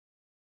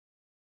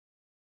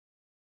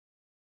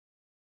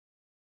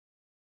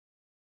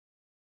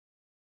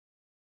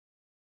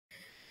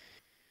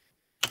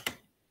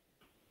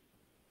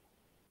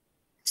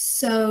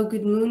So,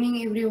 good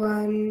morning,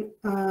 everyone.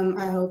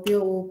 I hope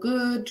you're all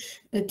good.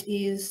 It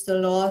is the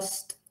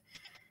last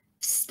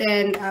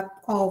stand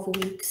up of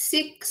week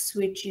 6,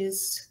 which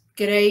is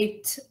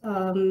great.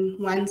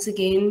 Once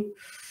again,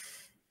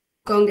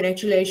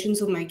 congratulations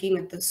for making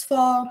it this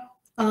far.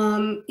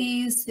 Are there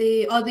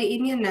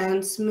any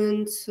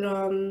announcements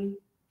from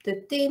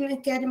the 10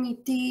 Academy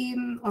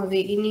team? Are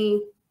there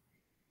any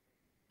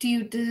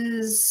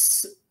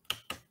tutors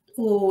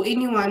or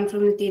anyone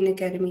from the 10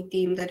 Academy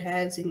team that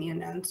has any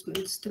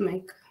announcements to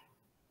make?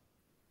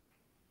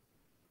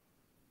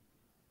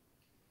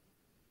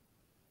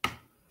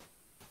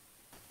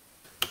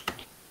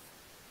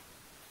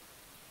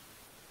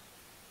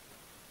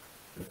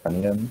 Can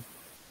you hear me?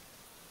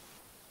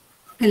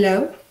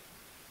 Hello?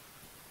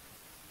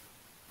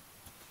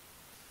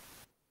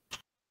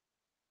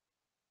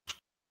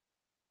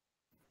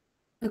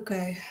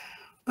 Okay.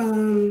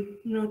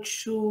 Not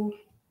sure.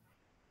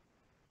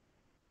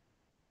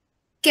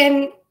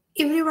 Can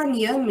everyone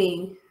hear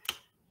me?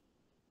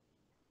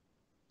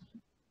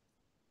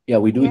 Yeah,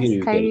 we do hear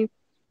you, Hi. Kelly.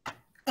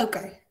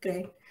 Okay,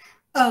 great.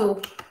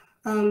 Oh,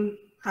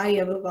 hi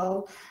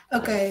everyone.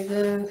 Okay,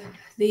 there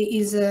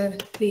is a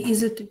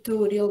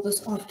tutorial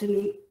this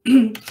afternoon.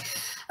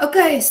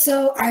 Okay,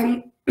 so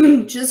I'm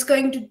just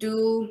going to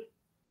do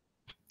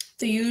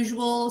the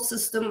usual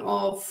system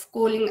of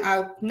calling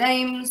out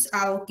names.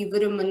 I'll give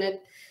it a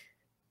minute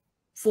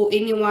for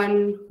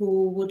anyone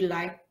who would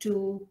like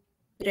to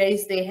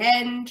raise their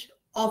hand.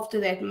 After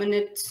that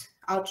minute,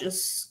 I'll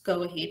just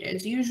go ahead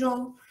as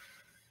usual.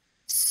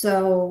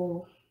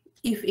 So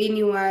if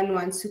anyone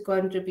wants to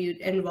contribute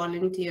and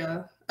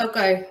volunteer.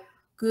 Okay,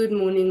 good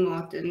morning,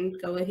 Martin.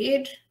 Go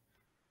ahead.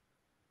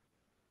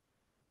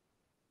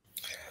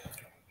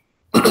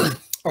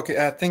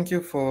 Okay, thank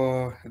you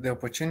for the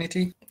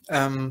opportunity.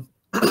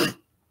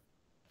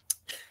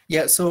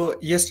 Yeah, so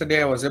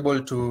yesterday I was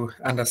able to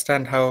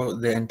understand how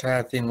the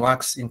entire thing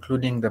works,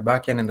 including the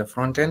backend and the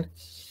front end.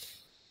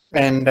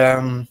 And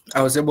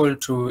I was able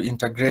to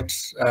integrate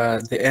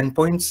the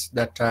endpoints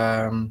that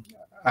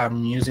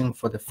I'm using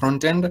for the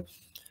front end.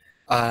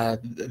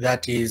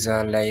 That is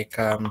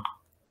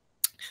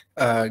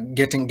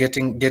getting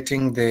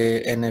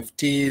the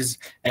NFTs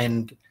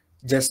and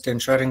just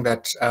ensuring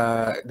that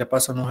the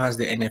person who has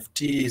the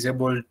NFT is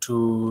able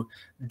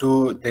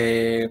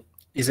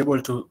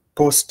to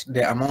post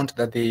the amount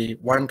that they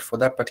want for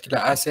that particular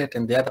asset,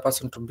 and the other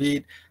person to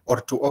bid or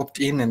to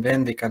opt in, and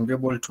then they can be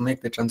able to make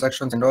the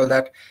transactions and all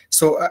that.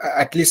 So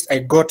at least I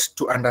got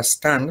to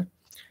understand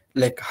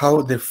like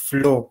how the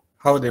flow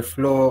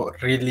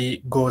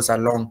really goes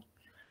along,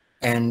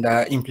 and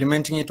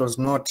implementing it was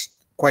not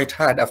quite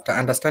hard after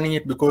understanding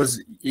it,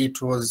 because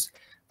it was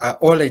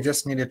all I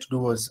just needed to do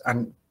was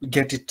and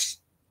get it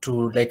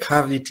to like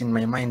have it in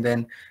my mind,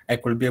 then I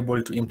could be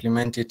able to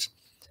implement it.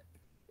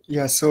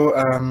 Yeah, so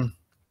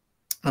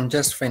I'm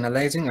just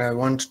finalizing. I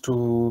want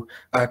to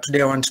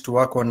today I want to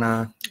work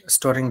on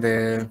storing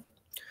the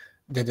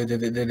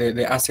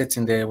assets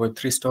in the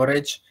Web3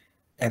 storage,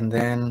 and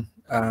then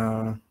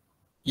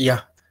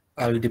yeah,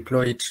 I'll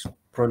deploy it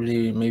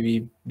probably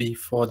maybe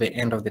before the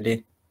end of the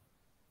day.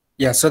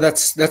 Yeah, so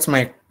that's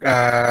my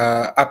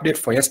update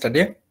for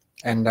yesterday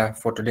and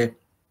for today.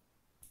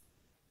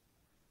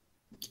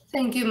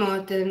 Thank you,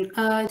 Martin.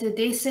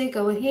 Tadesse,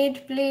 go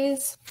ahead,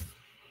 please.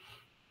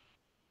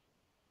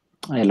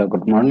 Hello,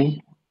 good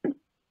morning.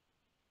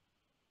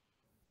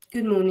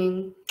 Good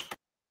morning.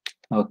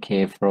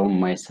 Okay, from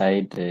my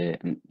side,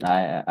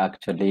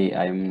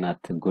 I'm not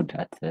good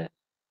at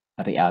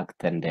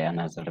React and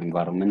another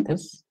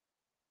environments,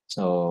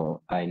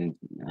 so I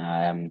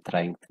am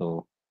trying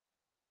to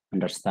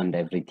understand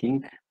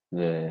everything.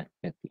 A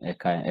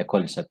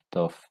concept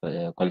of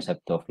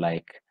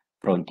like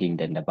front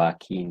end and the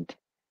back end,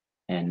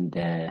 and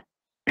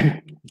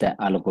the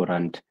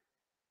algorithm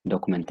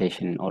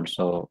documentation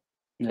also.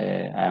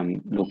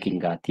 I'm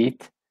looking at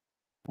it.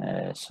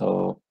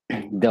 So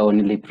the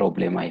only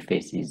problem I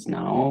face is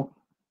now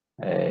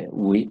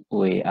we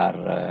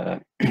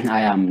are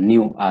I am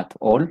new at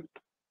all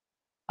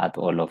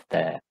of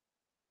the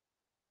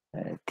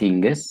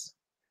things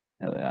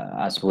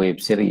as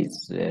Web3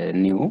 is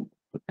new,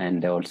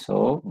 and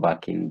also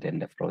backend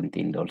and the front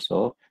end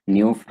also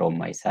new from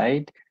my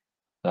side.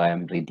 So I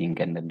am reading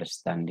and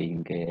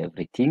understanding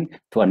everything.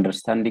 To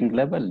understanding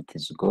level, it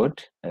is good.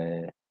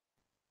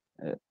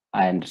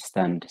 I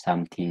understand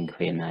something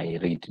when I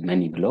read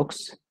many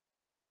blogs,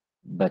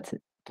 but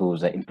to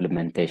the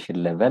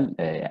implementation level,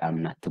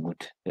 I'm not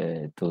good,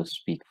 to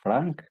speak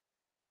frank.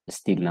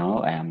 Still now,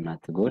 I am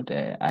not good.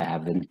 I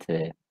haven't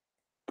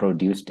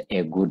produced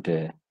a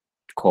good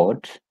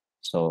code,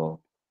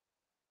 so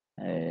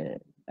I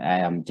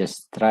am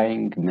just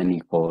trying many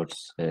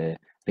codes,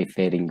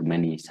 referring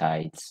many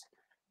sites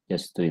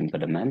just to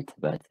implement,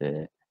 but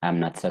I'm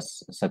not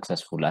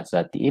successful at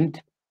that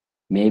end.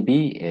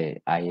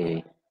 Maybe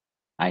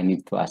I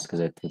need to ask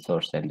the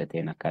tutors and the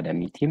 10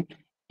 Academy team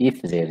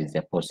if there is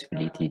a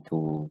possibility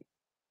to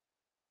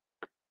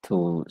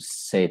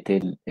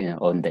settle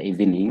on the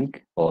evening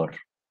or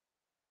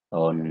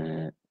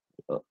on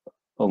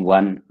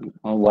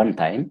one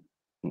time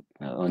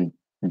on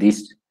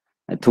this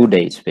 2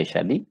 days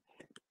especially,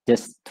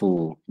 just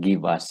to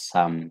give us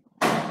some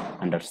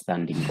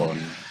understanding on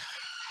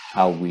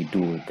how we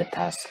do the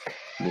task,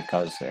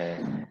 because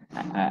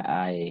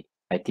I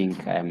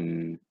think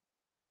I'm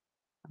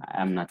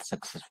not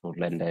successful,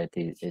 and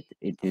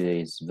it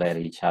is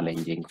very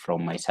challenging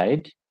from my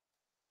side.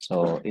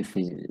 So if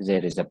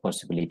there is a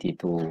possibility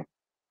to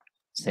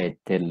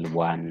settle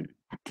one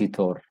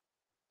tutor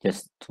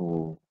just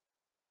to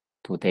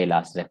tell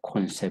us the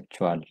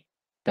conceptual,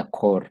 the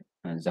core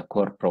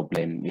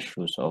problem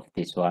issues of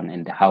this one,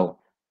 and how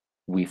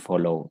we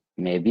follow,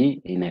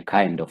 maybe in a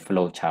kind of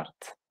flow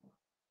chart.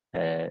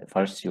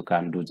 First you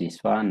can do this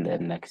one,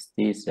 then next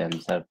this,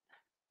 and third,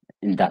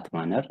 in that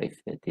manner, if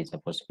it is a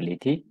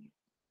possibility.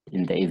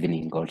 In the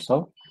evening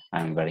also,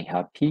 I'm very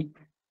happy.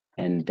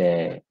 And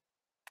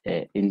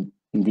in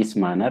this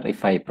manner,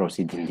 if I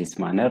proceed in this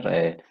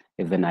manner,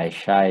 even I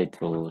shy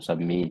to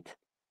submit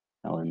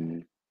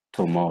on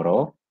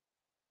tomorrow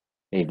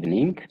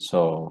evening.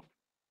 So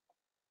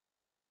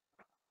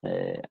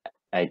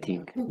I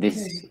think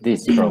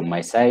this from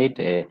my side.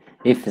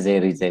 If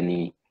there is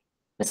any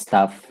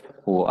staff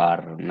who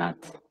are not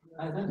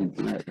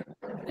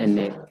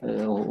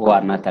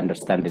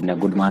understanding in a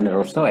good manner,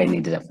 also I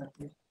need them.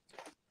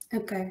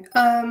 Okay.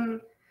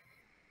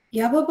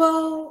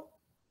 Yababa,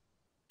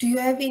 do you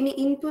have any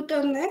input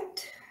on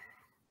that?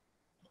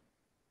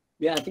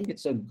 Yeah, I think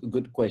it's a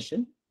good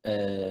question.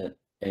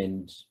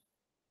 And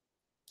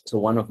so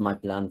one of my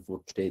plan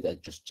for today,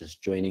 that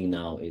just joining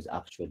now, is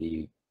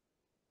actually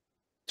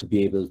to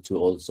be able to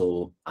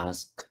also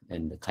ask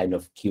and kind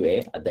of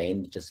QA at the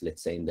end, just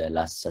let's say in the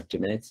last 30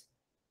 minutes.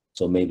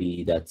 So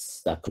maybe that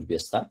could be a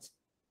start,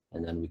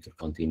 and then we could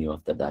continue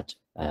after that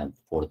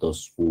for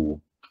those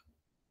who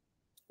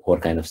are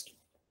kind of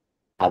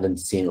haven't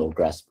seen or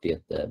grasped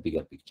yet the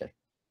bigger picture.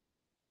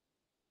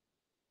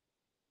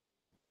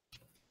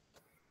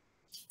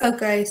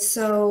 Okay,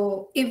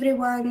 so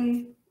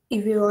everyone,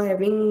 if you are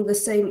having the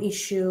same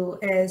issue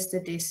as the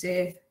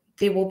DC,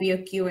 there will be a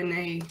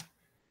Q&A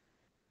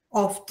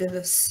after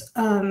this.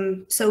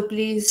 So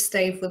please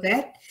stay for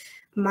that.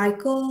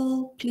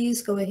 Michael,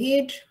 please go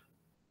ahead.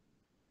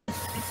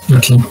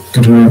 Okay,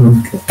 good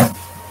morning.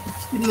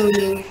 Good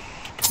morning.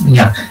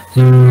 Yeah,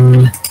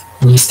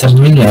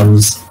 yesterday I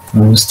was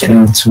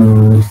trying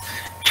to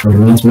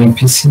format my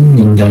PC,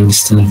 and I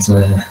installed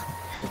the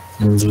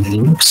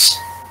Linux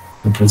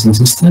operating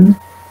system,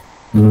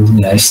 and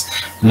yes,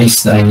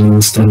 I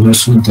installed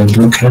also the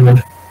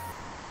Docker,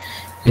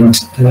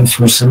 and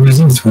for some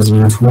reason it was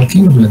not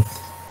working, but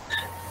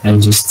I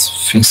just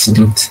fixed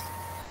it,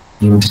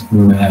 and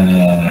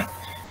now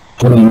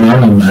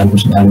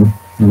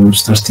I'm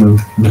starting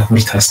the whole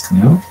task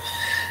now.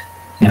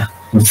 Yeah,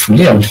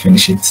 hopefully I will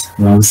finish it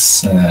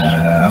once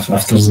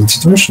after the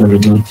tutorial.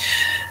 Already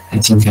I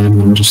think I have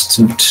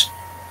understood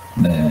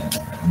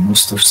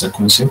most of the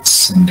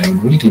concepts, and I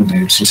will read and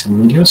I will see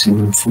some videos,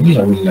 and hopefully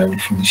I will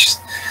finish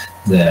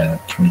the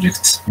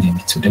project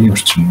maybe today or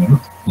tomorrow.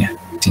 Yeah,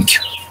 thank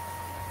you.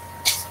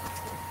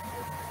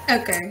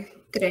 Okay,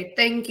 great,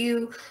 thank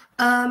you.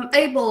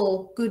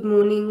 Abel, good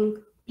morning.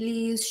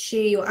 Please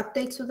share your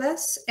updates with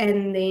us,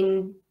 and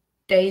then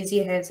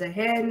Daisy has a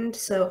hand.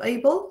 So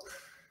Abel.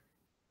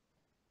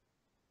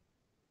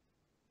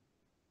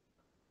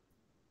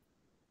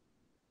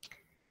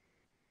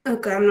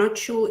 Okay, I'm not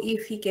sure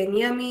if you can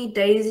hear me.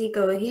 Daisy,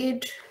 go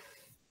ahead.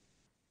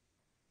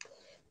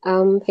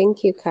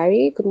 Thank you,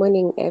 Carrie. Good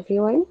morning,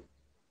 everyone.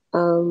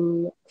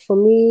 For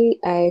me,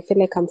 I feel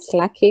like I'm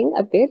slacking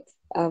a bit.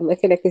 I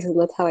feel like this is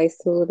not how I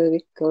saw the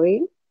week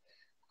going.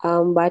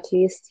 But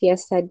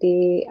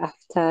yesterday,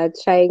 after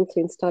trying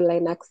to install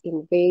Linux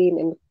in vain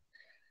and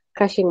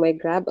crashing my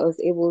Grab, I was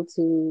able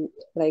to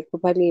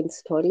properly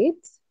install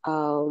it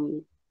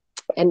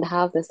and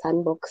have the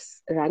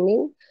sandbox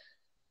running.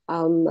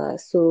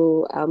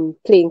 So I'm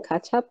playing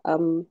catch up.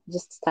 I'm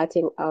just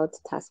starting out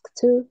task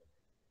 2.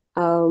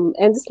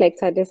 And just like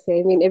Tade said,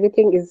 I mean,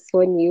 everything is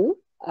so new,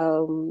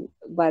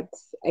 but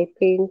I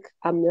think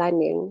I'm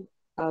learning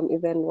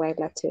even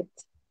while at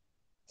it.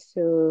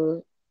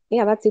 So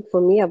yeah, that's it for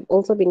me. I've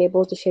also been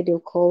able to schedule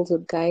calls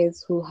with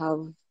guys who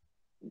have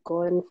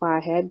gone far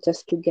ahead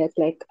just to get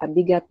a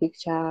bigger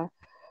picture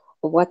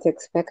of what's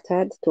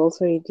expected, to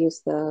also reduce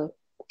the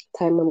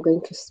time I'm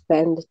going to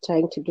spend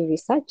trying to do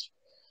research.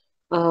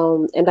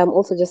 And I'm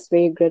also just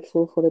very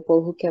grateful for the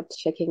people who kept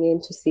checking in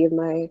to see if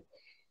my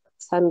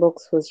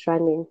sandbox was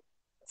running.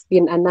 The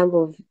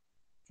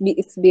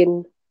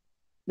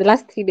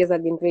last 3 days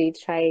have been very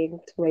trying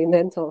to my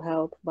mental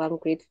health, but I'm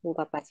grateful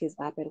that that is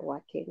up and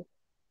working.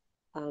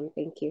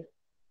 Thank you.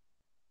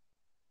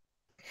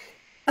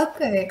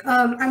 Okay,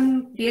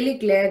 I'm really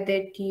glad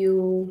that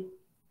you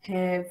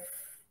have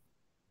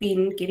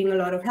been getting a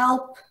lot of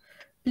help.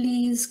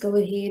 Please go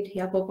ahead,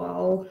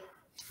 Yababa.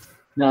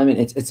 No, I mean,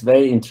 it's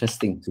very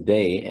interesting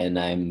today, and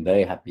I'm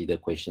very happy the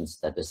questions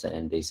that are sent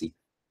and Daisy.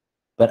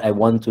 But I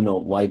want to know,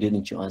 why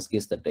didn't you ask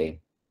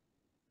yesterday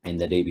and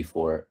the day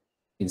before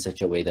in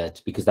such a way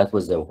that, because that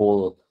was the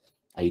whole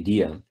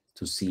idea,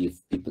 to see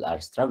if people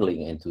are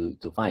struggling and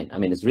to find. I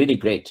mean, it's really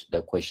great,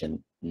 the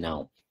question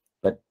now,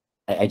 but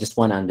I just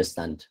want to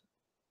understand,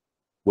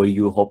 were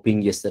you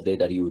hoping yesterday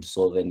that you would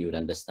solve and you would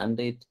understand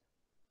it?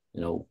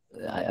 You know,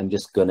 I'm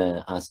just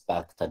gonna ask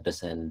back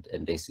Tadas and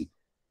Desi,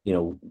 you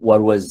know,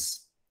 what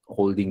was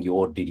holding you,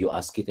 or did you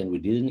ask it and we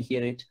didn't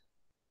hear it?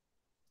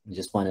 I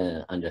just want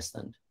to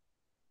understand.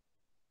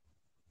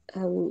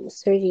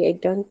 Sorry, I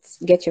don't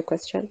get your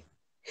question.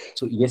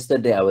 So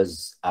yesterday I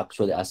was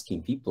actually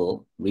asking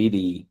people,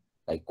 really,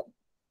 like,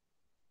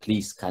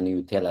 please, can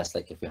you tell us,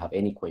 like, if you have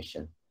any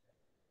question?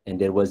 And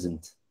there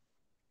wasn't.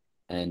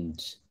 And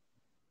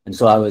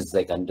so I was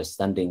like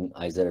understanding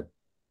either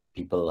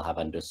people have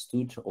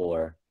understood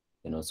or,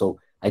 you know, so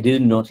I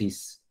didn't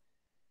notice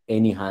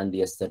any hand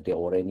yesterday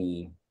or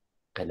any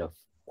kind of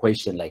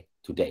question like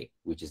today,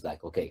 which is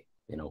like, okay,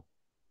 you know,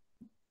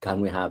 can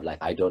we have, like,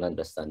 I don't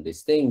understand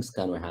these things.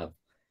 Can we have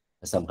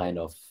some kind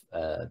of,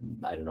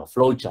 I don't know,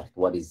 flowchart?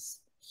 What is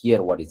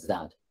here? What is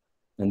that?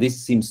 And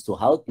this seems to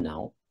help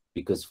now,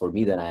 because for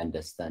me, then I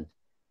understand.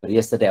 But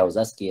yesterday I was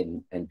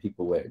asking and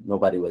people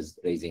nobody was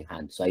raising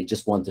hand. So I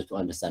just wanted to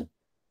understand,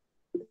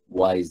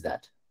 why is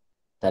that?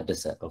 That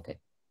is it. Okay.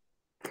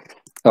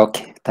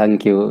 Okay,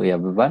 thank you,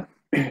 Yabuba.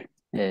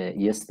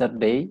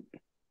 Yesterday,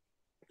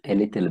 a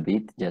little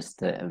bit,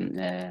 just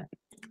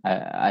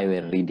I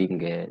were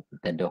reading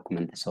the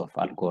documents of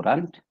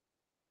Algorand,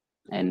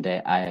 and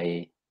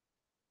I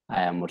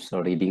am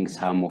also reading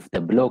some of the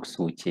blogs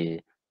which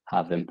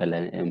have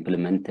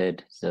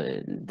implemented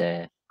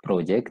the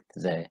project,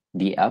 the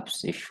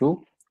DApps issue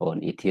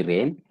on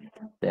Ethereum.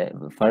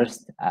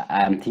 First,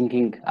 I am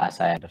thinking, as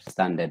I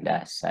understand and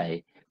as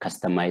I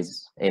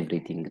customize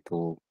everything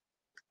to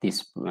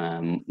this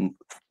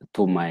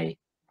to my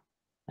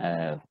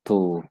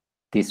to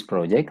this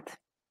project,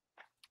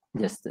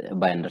 just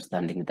by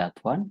understanding that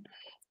one.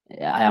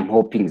 I am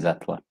hoping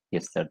that one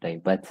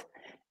yesterday, but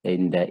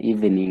in the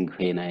evening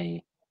when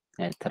I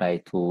try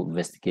to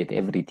investigate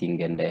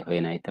everything and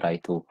when I try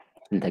to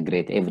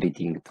integrate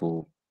everything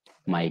to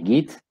my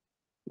Git,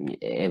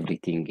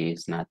 everything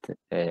is not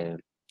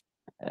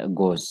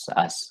goes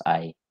as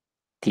I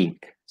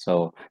think.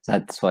 So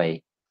that's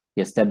why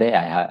yesterday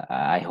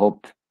I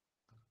hope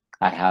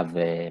I have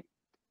a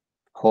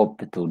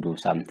hope to do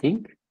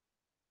something,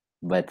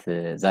 but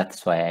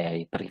that's why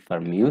I prefer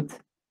mute.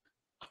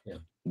 Yeah.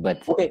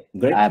 But okay,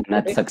 great. I'm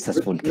not okay.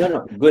 successful.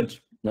 No, good.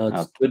 No,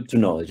 it's Okay. good to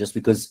know. Just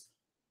because,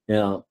 you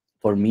know,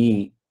 for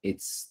me,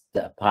 it's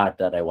the part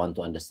that I want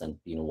to understand.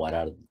 You know, what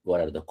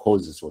are the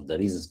causes or the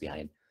reasons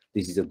behind.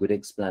 This is a good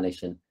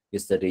explanation.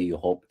 Yesterday, you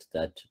hoped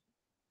that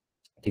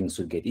things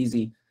would get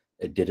easy.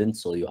 It didn't,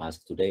 so you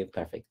asked today.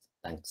 Perfect.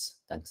 Thanks.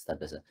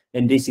 Tadas.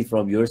 And Desi,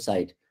 from your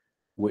side,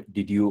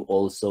 did you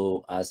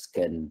also ask,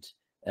 and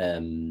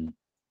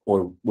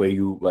or were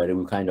you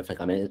kind of like,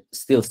 I mean,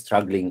 still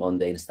struggling on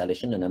the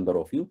installation, a number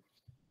of you,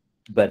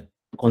 but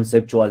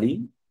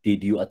conceptually,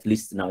 did you at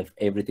least now, if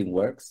everything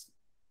works,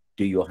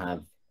 do you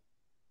have,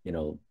 you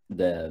know,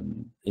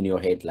 in your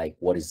head, like,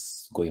 what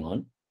is going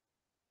on?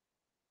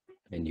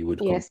 And you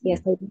would Yes,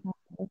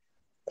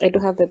 I do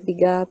have the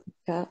bigger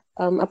picture.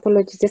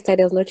 Apologies, just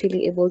that I was not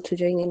really able to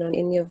join in on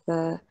any of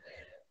the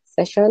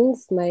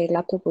sessions. My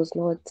laptop was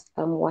not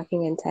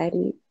working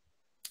entirely.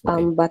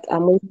 Okay. But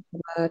I'm waiting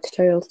for the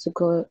tutorials to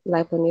go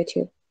live on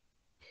YouTube.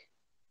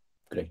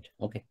 Great.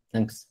 Okay,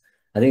 thanks.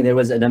 I think there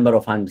was a number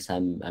of hands.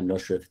 I'm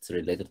not sure if it's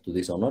related to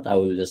this or not. I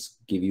will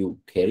just give you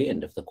Kerry,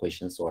 and if the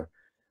questions or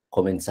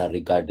comments are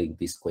regarding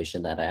this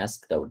question that I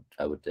asked, I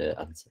would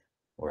answer,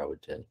 or I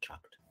would track.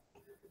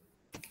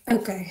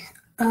 Okay.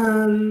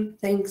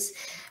 Thanks.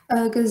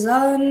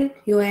 Ghazan,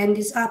 your hand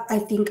is up. I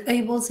think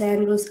Abel's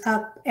hand was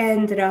up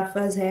and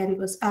Rafa's hand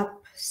was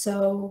up.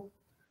 So,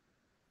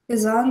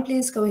 Ghazan,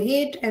 please go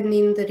ahead, and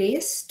then the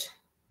rest,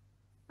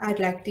 I'd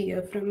like to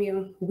hear from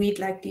you. We'd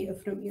like to hear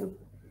from you.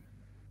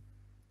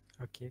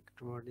 Okay,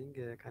 good morning.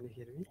 Can you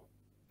hear me?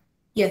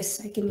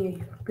 Yes, I can hear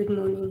you. Good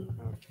morning.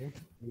 Okay,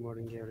 good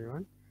morning,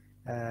 everyone.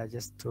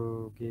 Just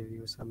to give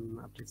you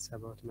some updates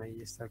about my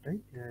yesterday.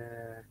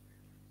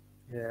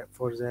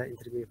 For the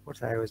interview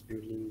report, I was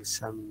building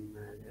some,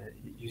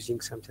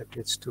 using some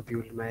templates to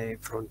build my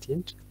front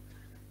end.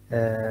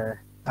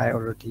 I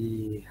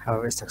already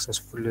have a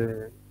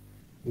successful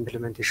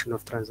implementation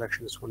of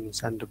transactions on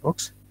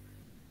Sandbox,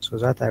 so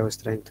that I was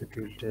trying to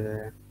build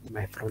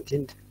my front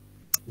end.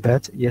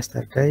 But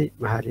yesterday,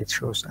 Mahalit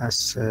shows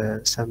us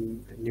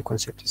some new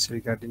concepts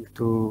regarding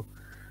to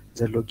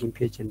the login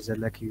page and the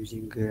like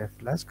using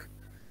Flask.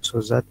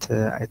 So that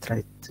I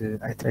tried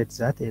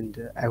that,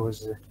 and I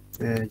was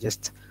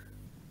just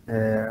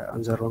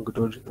on the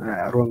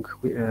wrong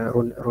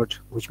road,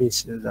 which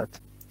means that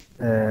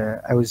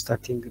I was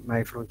starting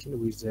my front end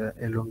with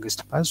a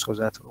longest path, so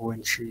that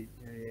when she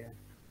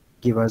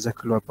give us a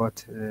clue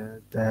about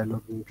the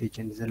login page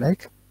and the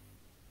like,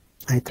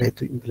 I tried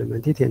to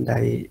implement it, and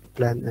I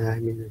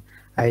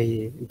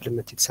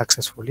implemented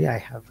successfully. I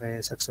have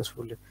a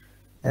successful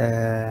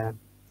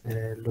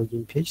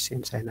login page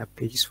and sign up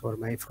pages for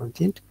my front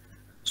end.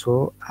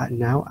 So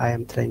now I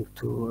am trying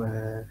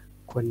to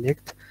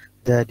connect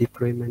the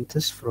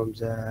deployments from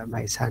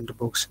my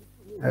sandbox,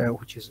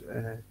 which is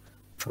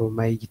from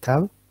my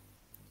GitHub,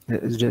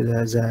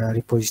 the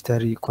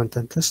repository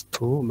contents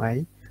to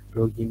my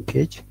login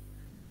page.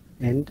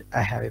 And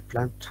I have a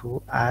plan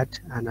to add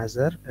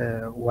another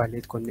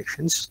wallet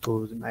connections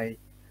to my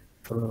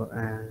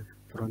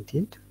front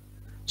end.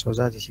 So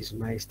that is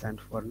my stand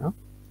for now.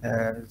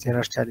 There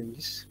are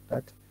challenges,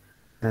 but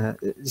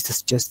this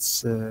is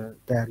just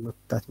they are not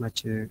that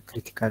much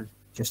critical.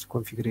 Just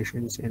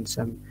configurations and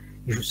some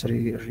issues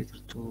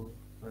related to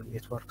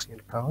networks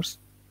and powers.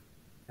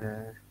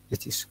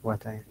 It is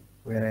where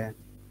I am.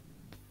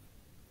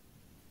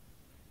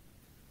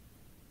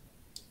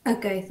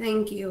 Okay,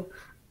 thank you.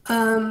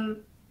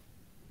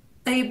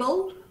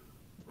 Abel,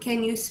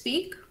 can you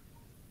speak?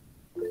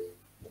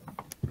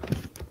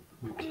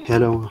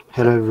 Hello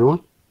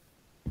everyone.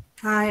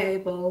 Hi,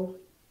 Abel.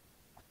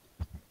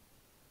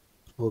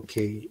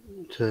 Okay,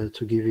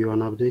 to give you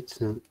an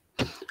update,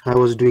 I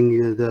was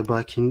doing the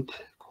backend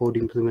code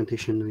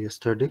implementation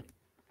yesterday,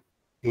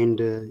 and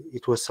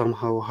it was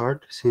somehow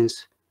hard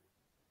since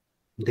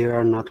there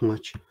are not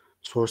much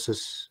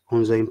sources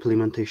on the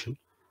implementation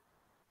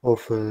of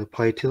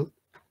PyTel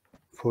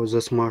for the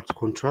smart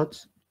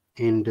contracts,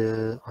 and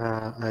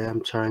I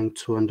am trying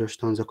to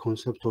understand the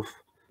concept of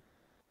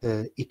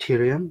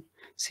Ethereum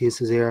since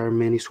there are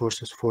many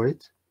sources for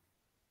it,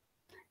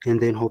 and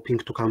then hoping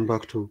to come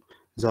back to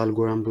the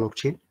Algorand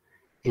blockchain,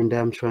 and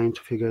I'm trying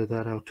to figure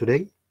that out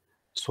today.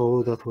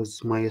 So that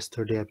was my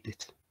yesterday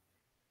update.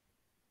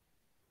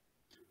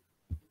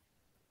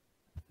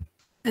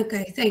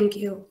 Okay, thank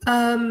you.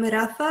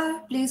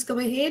 Rafa, please go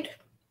ahead.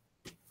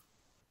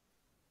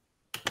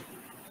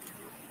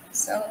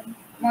 So,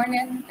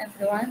 morning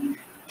everyone,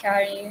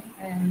 Carrie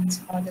and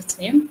all the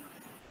team.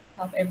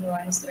 Hope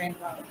everyone is doing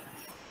well.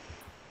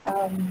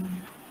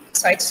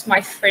 So it's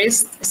my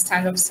first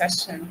stand-up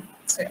session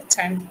to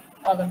attend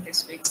all of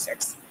this week's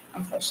 6,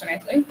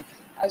 unfortunately.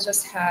 I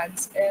just had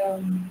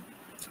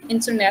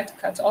internet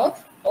cut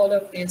off all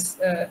of this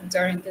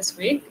during this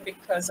week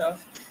because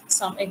of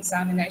some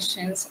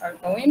examinations are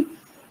going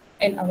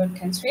in our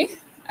country,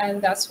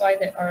 and that's why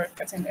they are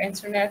cutting the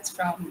internet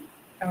from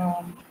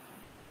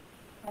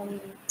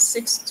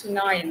 6 to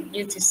 9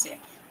 UTC.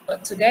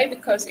 But today,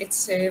 because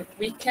it's a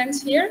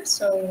weekend here,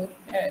 so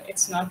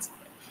it's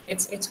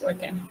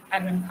working.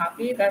 And I'm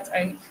happy that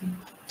I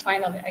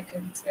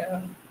could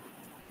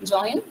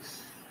join.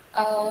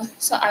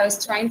 So I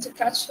was trying to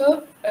catch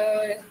up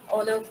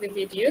all of the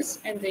videos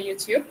in the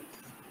YouTube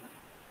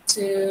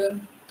to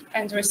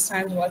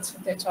understand what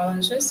the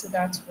challenges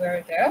that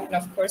were there. And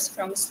of course,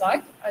 from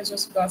Slack, I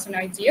just got an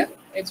idea.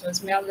 It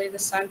was mainly the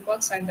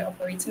sandbox and the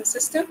operating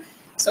system.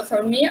 So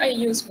for me, I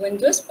use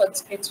Windows,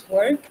 but it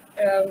worked.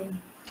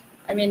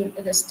 I mean,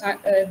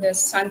 the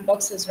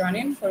sandbox is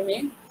running for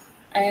me.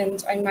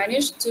 And I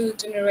managed to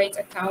generate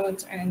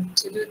account and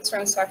to do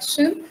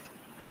transaction.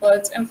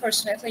 But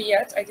unfortunately,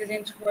 yet I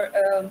didn't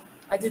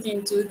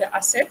do the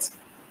asset,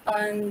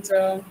 and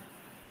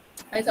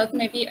I thought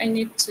maybe I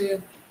need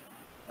to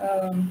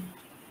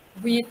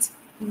read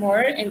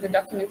more in the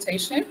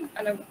documentation,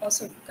 and I'm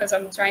also because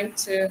I'm trying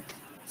to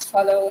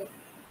follow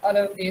all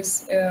of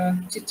these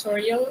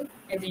tutorial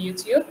in the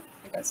YouTube,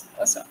 because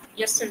also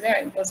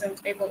yesterday I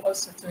wasn't able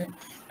also to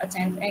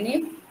attend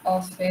any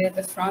of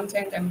the front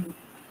end and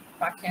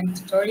back end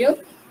tutorial.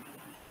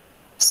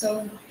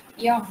 So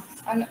yeah,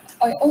 and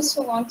I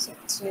also wanted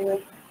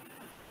to,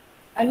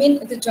 I mean,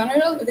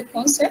 the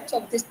concept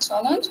of this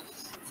challenge,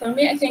 for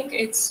me, I think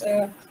it's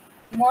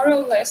more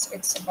or less,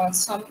 it's about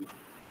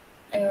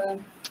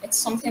it's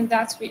something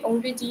that we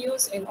already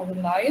use in our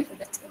life,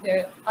 that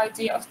the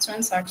idea of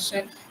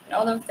transaction and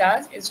all of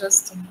that is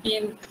just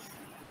being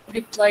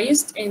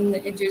replaced in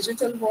a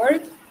digital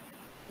world.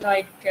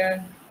 Like,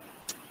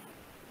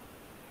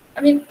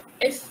 I mean,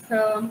 if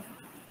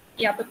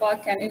people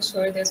can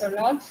ensure this or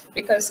not,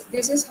 because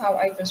this is how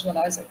I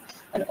visualize it.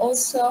 And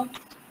also,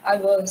 I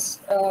was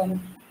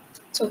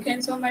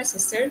talking to my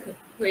sister,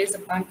 who is a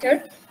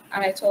banker,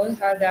 and I told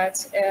her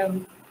that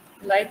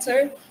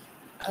later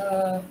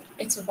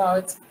it's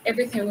about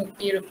everything would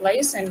be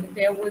replaced and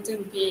there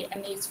wouldn't be a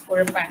need for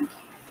a bank.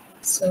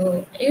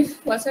 So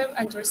if what I'm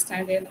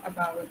understanding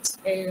about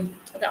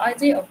the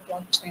idea of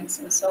blockchains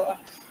and so on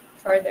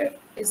further,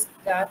 is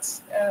that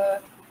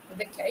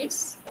the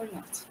case or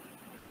not?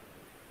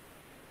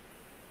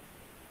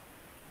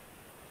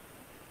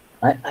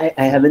 I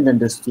haven't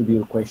understood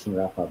your question,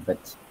 Rafa,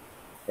 but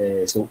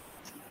so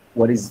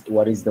what is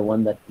the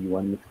one that you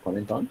want me to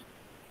comment on?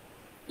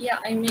 Yeah,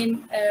 I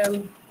mean,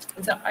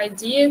 the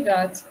idea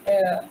that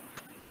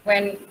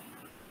when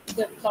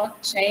the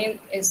blockchain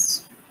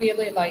is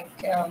really like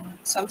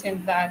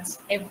something that's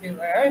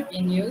everywhere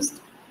being used,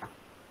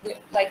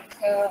 like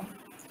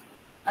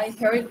I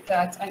heard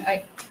that,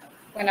 and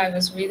when I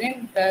was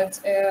reading that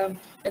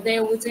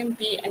there wouldn't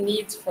be a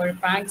need for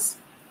banks,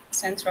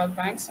 central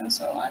banks and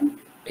so on,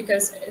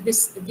 because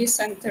this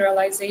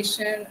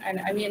decentralization,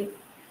 and I mean,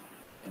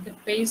 the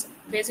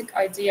basic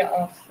idea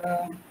of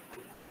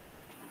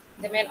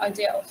the main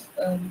idea of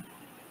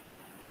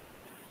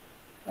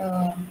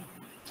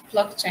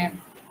blockchain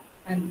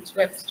and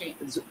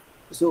Web3?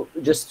 So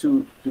just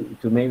to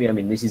maybe, I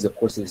mean, this is, of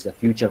course, this is a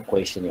future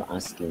question you're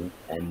asking,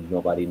 and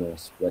nobody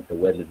knows what the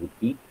world would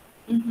be.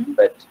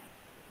 But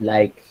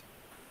like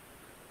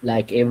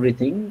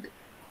everything,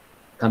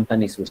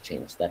 companies will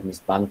change. That means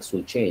banks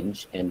will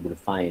change and will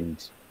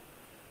find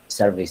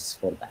service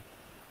for that,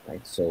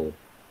 right? So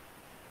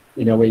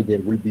in a way, there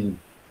will be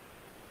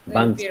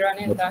banks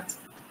running that,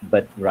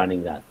 but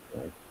running that,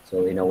 right?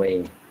 So in a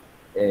way,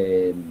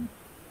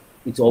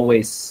 it's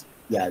always,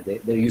 yeah,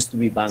 there used to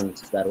be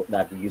banks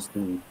that used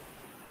to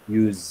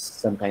use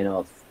some kind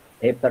of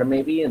paper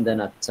maybe, and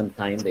then at some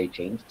time they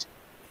changed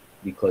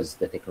because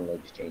the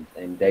technology changed.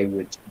 And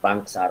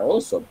banks are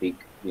also big,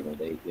 you know,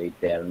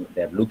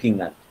 they're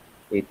looking at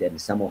it,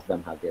 and some of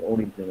them have their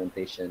own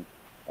implementation,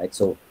 right?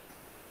 So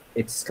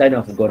it's kind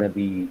of gonna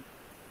be,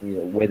 you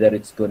know, whether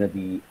it's gonna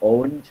be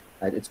owned,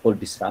 it's called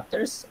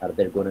disruptors. Are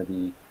there gonna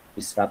be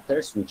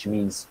disruptors, which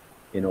means,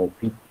 you know,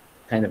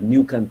 kind of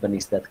new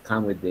companies that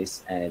come with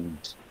this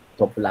and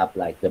topple up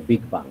like the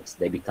big banks.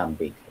 They become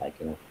big, like,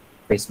 you know,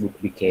 Facebook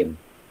became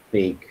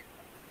big,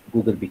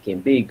 Google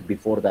became big.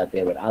 Before that,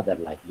 there were other,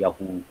 like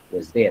Yahoo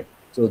was there.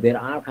 So there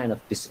are kind of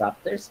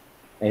disruptors.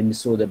 And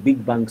so the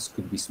big banks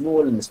could be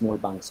small, and the small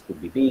banks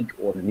could be big,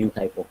 or a new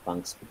type of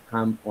banks could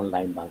come,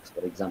 online banks,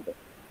 for example,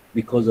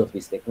 because of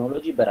this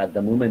technology. But at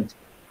the moment,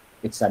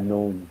 it's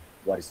unknown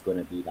what it's going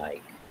to be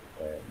like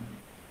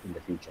in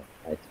the future,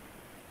 right?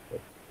 So,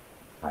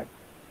 hard.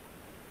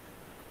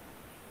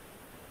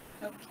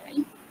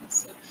 Okay,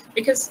 let's see.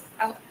 Because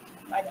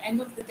by the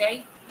end of the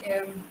day,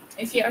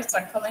 if you are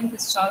tackling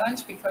this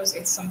challenge, because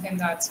it's something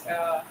that,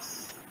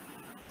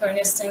 for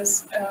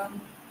instance,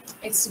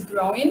 it's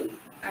growing,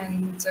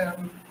 and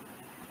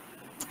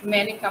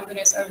many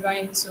companies are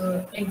going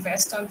to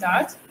invest on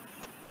that,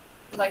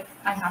 like,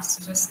 I have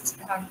to just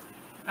have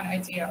an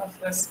idea of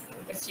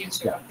the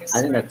future of this.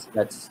 I think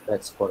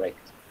that's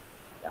correct.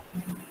 Yeah.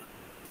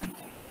 Okay.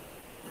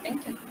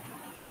 Thank you.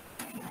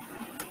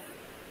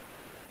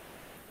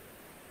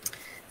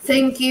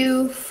 Thank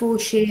you for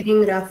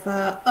sharing,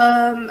 Rafa.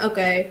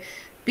 Okay,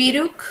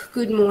 Biruk,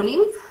 good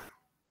morning.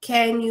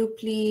 Can you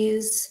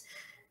please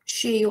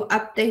share your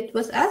update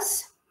with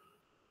us?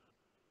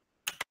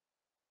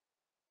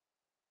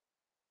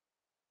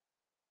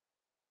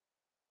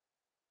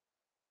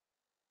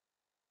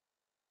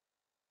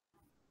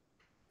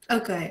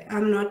 Okay,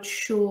 I'm not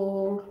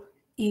sure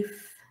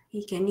if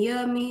he can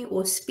hear me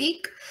or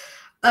speak.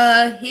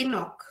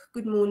 Enoch,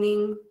 good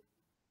morning.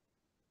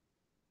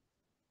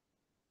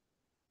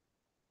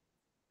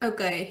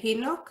 Okay,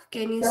 Enoch,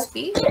 can you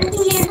speak?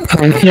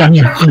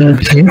 Yeah.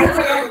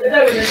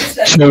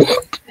 So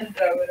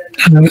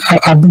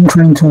I've been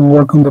trying to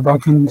work on the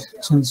backend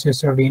since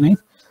yesterday night.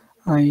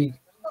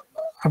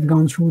 I've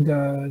gone through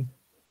the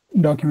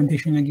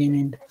documentation again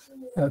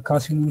in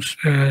Casimus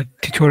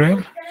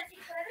tutorial.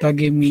 That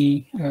gave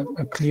me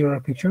a clearer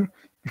picture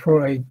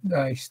before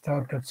I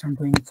stopped at some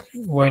point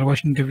while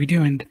watching the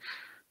video, and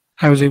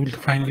I was able to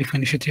finally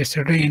finish it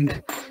yesterday.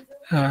 And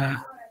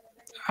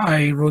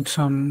I wrote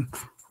some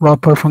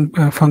wrapper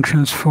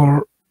functions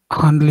for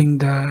handling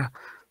the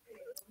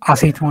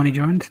asset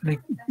management,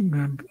 like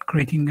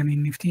creating an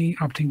NFT,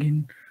 opting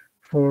in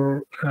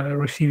for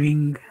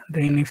receiving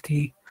the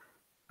NFT,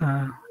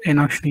 and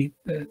actually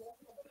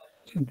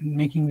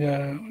making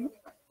the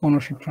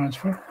ownership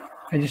transfer.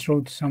 I just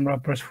wrote some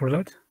wrappers for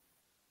that,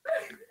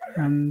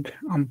 and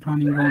I'm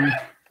planning on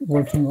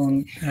working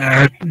on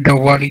the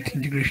wallet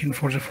integration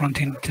for the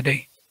front end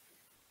today.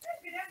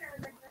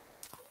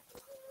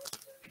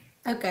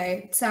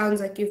 Okay, it sounds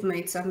like you've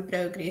made some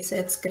progress.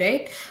 That's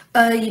great.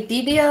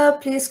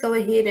 Yedidia, please go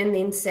ahead, and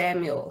then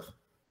Samuel.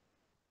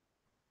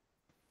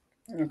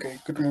 Okay,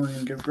 good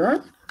morning,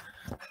 everyone.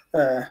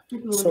 Good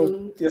morning.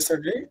 So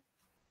yesterday,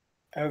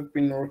 I've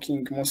been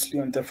working mostly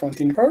on the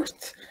front-end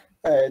part.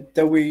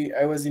 The way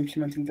I was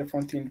implementing the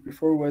front-end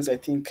before was, I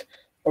think,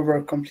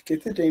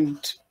 overcomplicated and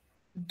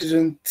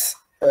didn't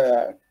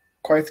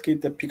quite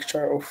get the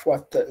picture of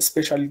what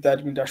especially the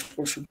admin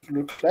dashboard should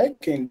look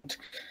like. And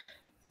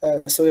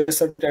so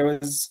yesterday I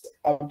was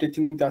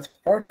updating that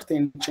part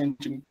and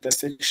changing the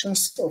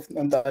sections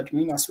on the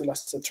admin as well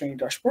as the training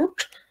dashboard.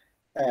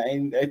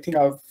 And I think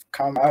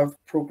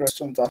I've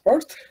progressed on that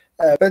part.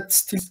 But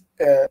still,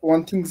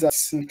 one thing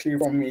that's clear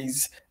for me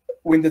is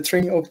when the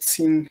trainee opts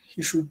in,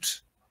 he should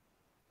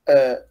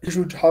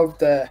have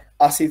the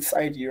assets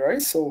ID,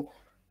 right? So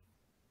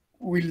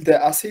will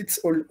the assets,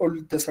 all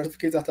the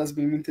certificates that has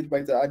been minted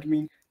by the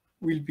admin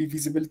will be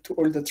visible to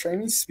all the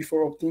trainees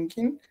before opting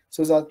in,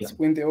 so that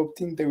when they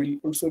opt in, they will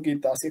also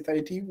get the asset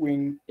ID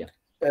when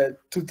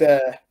to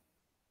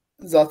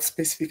that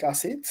specific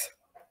asset.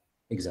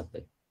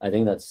 Exactly. I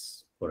think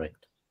that's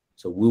correct.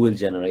 So we will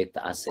generate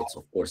the assets,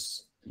 of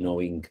course,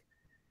 knowing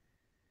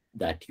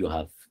that you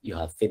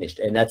have finished.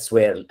 And that's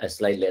where a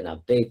slightly an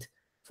update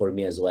for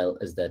me as well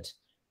is that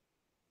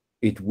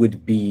it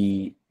would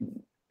be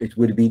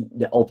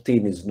the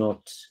opt-in is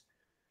not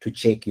to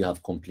check you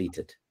have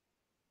completed.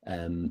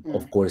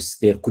 Of course,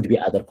 there could be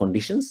other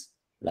conditions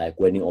like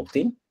when you opt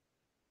in,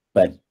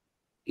 but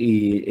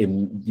we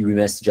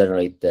must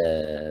generate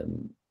the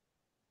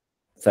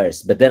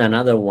first. But then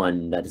another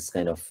one that is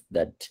kind of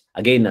that,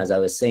 again, as I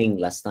was saying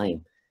last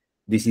time,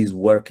 this is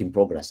work in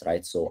progress,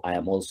 right? So I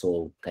am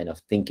also kind of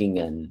thinking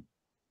and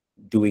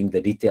doing the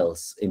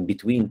details in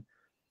between.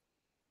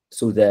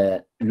 So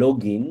the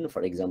login,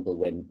 for example,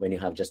 when you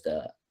have just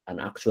an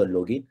actual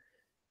login,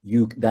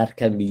 that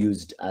can be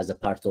used as a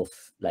part of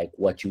like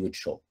what you would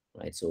show,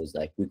 right? So it's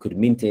like we could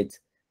mint it,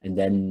 and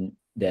then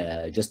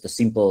just a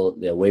simple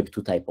Web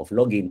 2 type of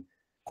login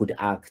could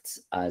act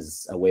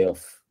as a way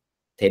of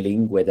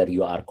telling whether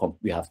you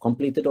have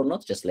completed or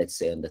not. Just let's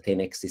say on the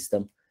 10x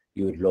system,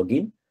 you would log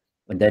in,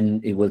 and then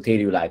it will tell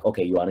you like,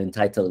 okay, you are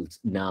entitled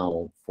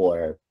now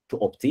to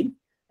opt in,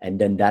 and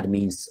then that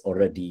means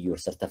already your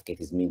certificate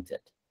is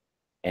minted,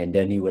 and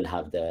then you will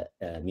have the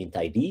mint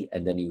ID,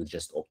 and then you will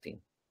just opt in.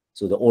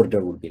 So the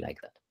order will be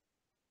like that.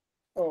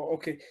 Oh,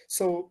 okay.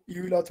 So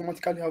you will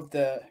automatically have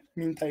the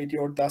mint ID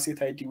or the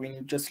asset ID when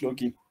you just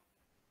log in.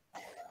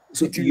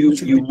 So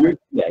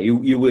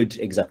you would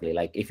exactly,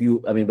 like if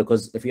you, I mean,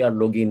 because if you are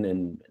logging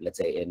in, let's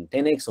say in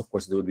 10x, of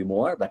course there will be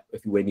more, but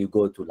when you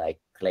go to like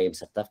claim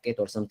certificate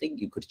or something,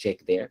 you could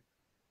check there,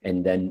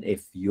 and then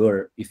if you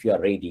are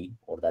ready,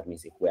 or that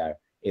means if we are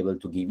able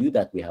to give you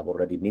that we have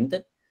already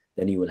minted,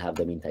 then you will have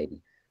the mint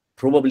ID.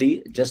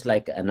 Probably just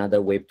like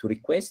another Web 2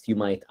 request, you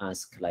might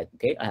ask like,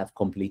 okay, I have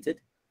completed,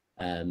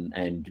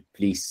 and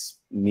please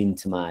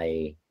mint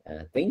my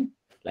thing,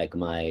 like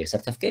my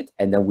certificate,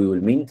 and then we will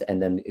mint,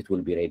 and then it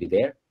will be ready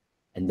there.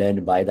 And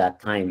then by that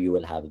time, you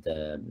will have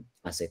the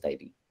asset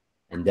ID.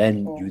 And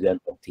then you then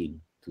opt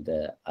in to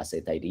the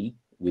asset ID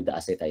with the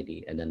asset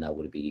ID, and then that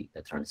will be,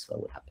 the transfer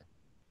will happen.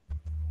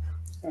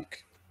 Okay.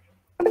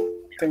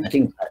 I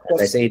think,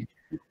 as I said,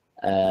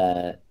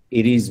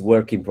 it is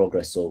work in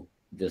progress. So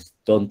just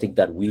don't think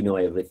that we know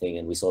everything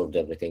and we solved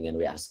everything and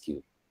we ask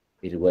you.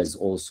 It was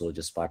also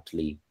just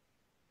partly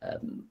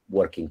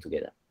working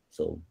together.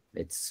 So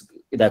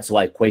that's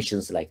why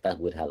questions like that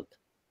would help,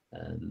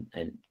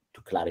 and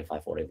to clarify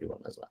for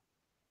everyone as well.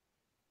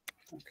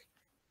 Okay,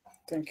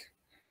 thank you.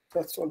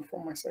 That's all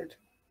from my side.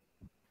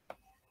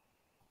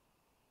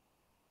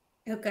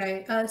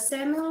 Okay,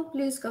 Samuel,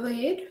 please go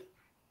ahead.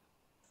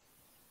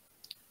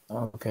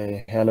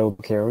 Okay, hello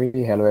Kerry,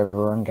 hello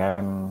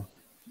everyone.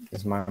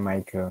 Is my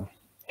mic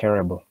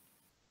hearable?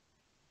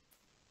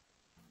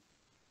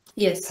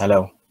 Yes.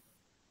 Hello.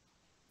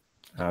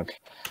 Okay.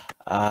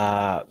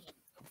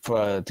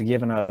 To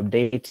give an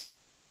update,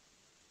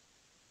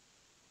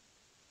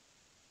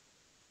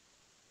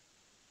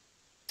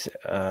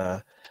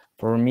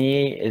 for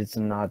me, it's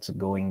not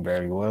going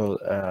very well.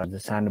 The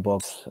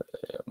sandbox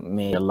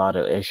made a lot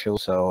of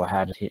issues, so I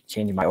had to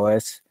change my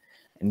OS.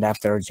 And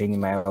after changing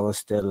my OS,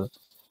 still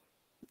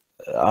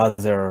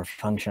other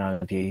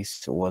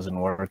functionalities wasn't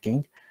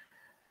working.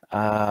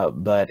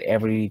 But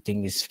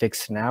everything is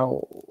fixed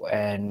now,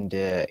 and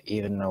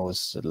even though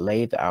it's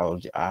late,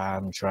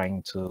 I'm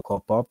trying to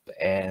cope up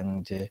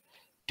and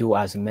do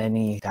as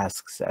many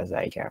tasks as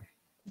I can.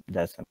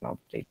 That's an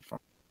update from.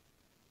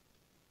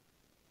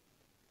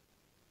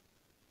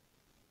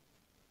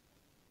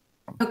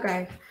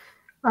 Okay.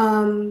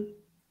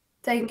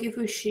 Thank you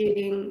for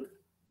sharing.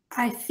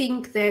 I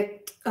think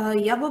that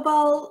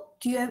Yababal,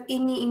 do you have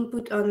any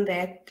input on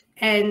that?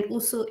 And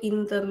also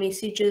in the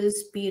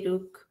messages,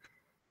 Biruk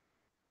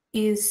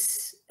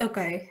is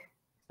okay.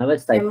 I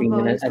was typing,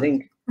 and I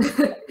think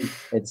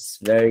it's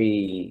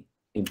very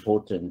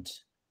important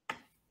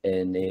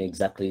in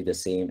exactly the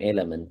same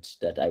element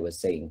that I was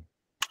saying.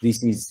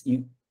 This is,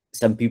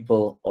 some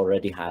people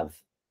already have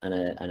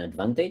an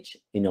advantage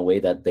in a way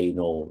that they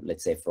know,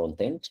 let's say,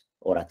 front end,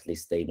 or at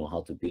least they know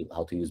how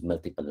to use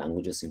multiple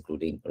languages,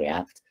 including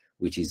React,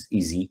 which is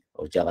easy,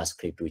 or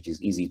JavaScript, which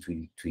is easy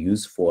to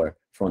use for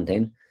front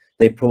end.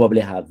 They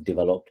probably have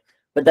developed,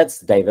 but that's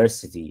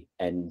diversity,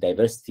 and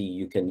diversity,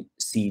 you can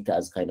see it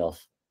as kind of,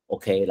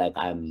 okay, like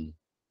I'm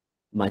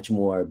much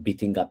more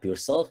beating up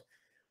yourself,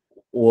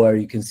 or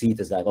you can see it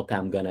as like, okay,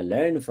 I'm gonna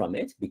learn from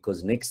it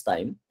because next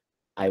time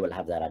I will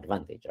have that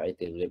advantage, right?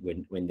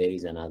 When there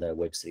is another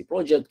Web3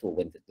 project, or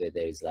when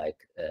there is like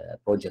a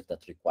project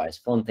that requires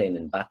front end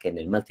and back end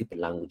and multiple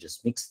languages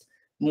mixed,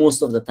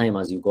 most of the time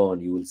as you go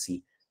on, you will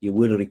see you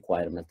will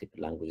require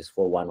multiple languages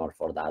for one or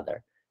for the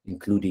other,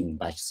 including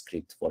Bash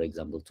script, for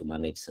example, to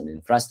manage some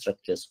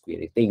infrastructures,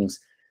 query things,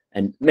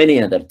 and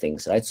many other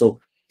things, right?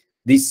 So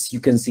this, you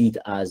can see it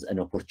as an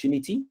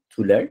opportunity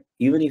to learn,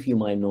 even if you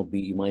might not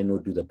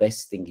do the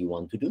best thing you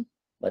want to do,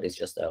 but it's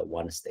just a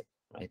one step,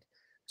 right?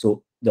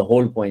 So the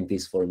whole point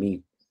is, for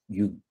me,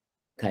 you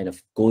kind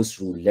of go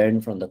through,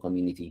 learn from the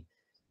community,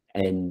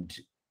 and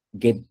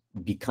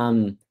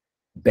become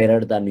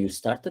better than you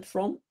started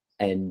from,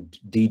 and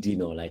did,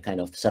 like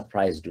kind of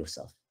surprised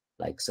yourself,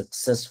 like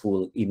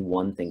successful in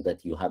one thing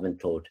that you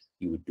haven't thought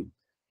you would do.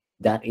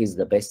 That is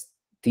the best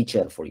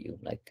teacher for you.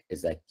 Like,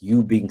 it's like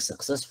you being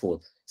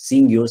successful,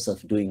 seeing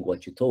yourself doing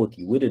what you thought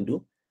you wouldn't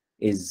do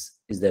is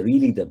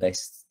really the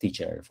best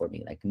teacher for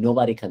me. Like,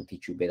 nobody can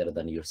teach you better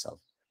than yourself.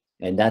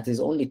 And that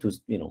is only to,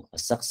 a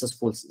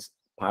successful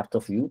part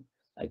of you.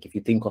 Like, if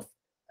you think of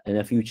in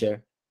a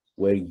future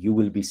where you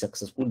will be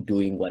successful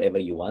doing whatever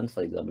you want.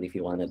 For example, if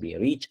you want to be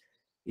rich,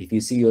 if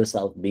you see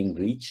yourself being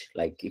rich,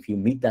 like if you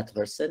meet that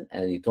person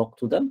and you talk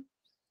to them,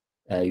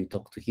 you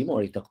talk to him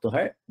or you talk to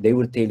her, they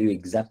will tell you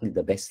exactly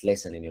the best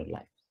lesson in your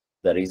life.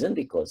 The reason,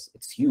 because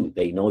it's you,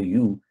 they know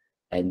you,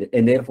 and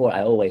therefore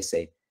I always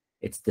say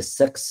it's the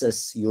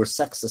success. Your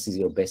success is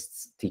your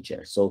best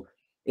teacher. So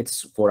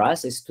it's for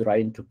us is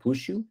trying to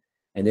push you,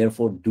 and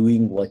therefore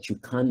doing what you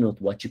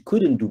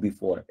couldn't do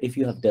before. If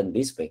you have done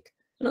this big,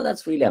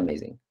 that's really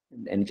amazing,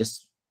 and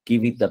just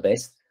give it the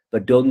best,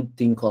 but don't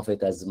think of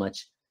it as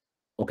much,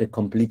 okay,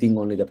 completing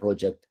only the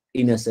project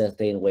in a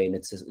certain way, and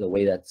it's the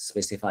way that's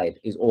specified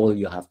is all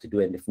you have to do,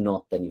 and if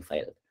not, then you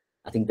failed.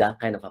 I think that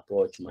kind of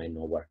approach might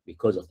not work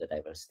because of the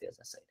diversity, as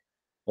I said.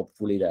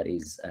 Hopefully that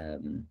is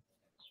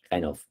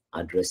kind of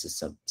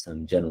addresses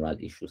some general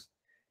issues.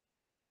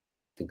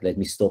 I think let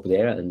me stop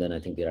there, and then I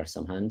think there are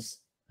some hands.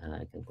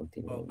 I can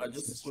continue. I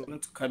just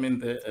wanted to come in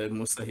there,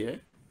 Musa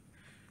here.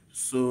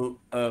 So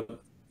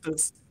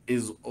this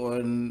is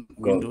on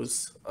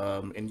Windows,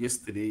 and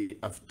yesterday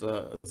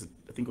after,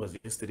 I think it was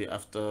yesterday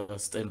after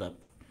stand up,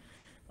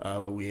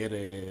 we had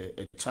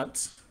a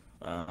chat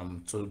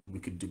so we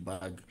could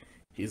debug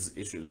his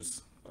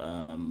issues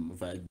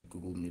via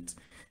Google Meet,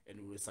 and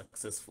we were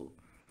successful.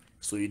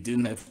 So you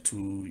didn't have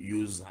to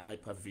use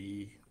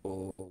Hyper-V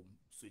or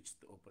switch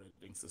the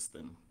operating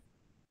system.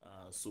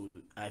 So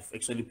I've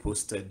actually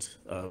posted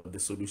the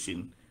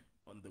solution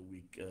on the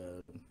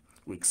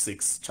week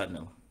 6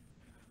 channel.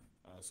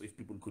 So if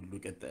people could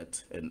look at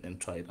that and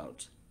try it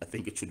out, I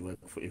think it should work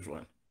for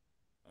everyone.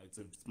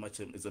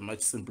 It's a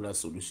much simpler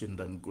solution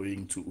than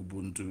going to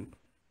Ubuntu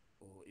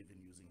or even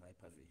using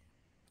Hyper-V.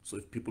 So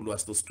if people who are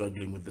still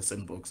struggling with the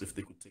sandbox, if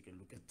they could take a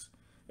look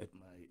at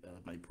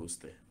my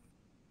post there.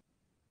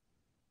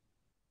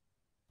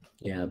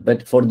 Yeah,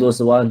 but for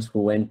those ones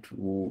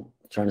who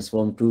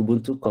transformed to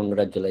Ubuntu,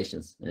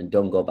 congratulations, and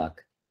don't go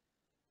back.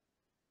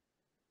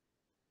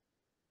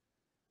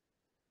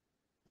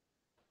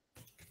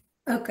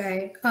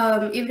 Okay,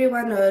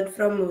 everyone heard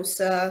from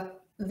Musa.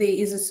 There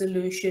is a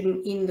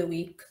solution in the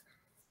week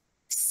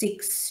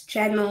 6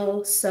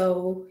 channel,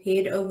 so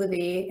head over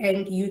there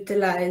and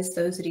utilize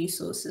those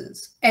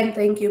resources. And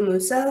thank you,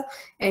 Musa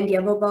and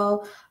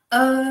Yababal.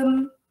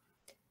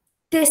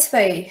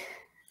 Tesfaye,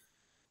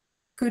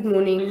 good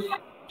morning.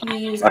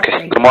 Please.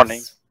 Okay, good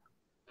morning.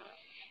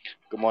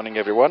 Good morning,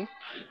 everyone.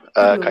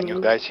 Can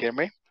you guys hear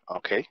me?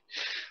 Okay.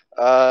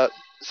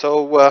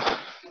 So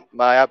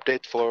my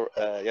update for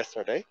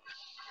yesterday.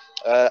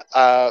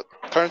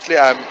 Currently,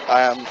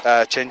 I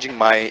am changing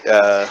my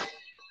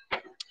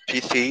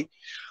PC.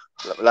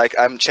 Like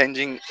I'm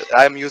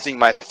using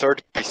my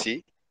third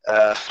PC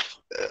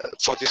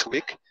for this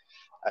week.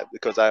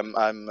 Because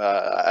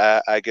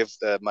I gave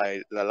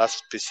my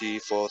last PC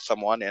for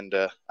someone, and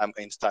I'm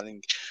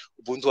installing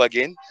Ubuntu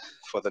again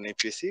for the new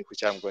PC,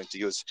 which I'm going to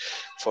use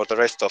for the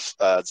rest of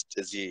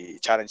the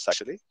challenge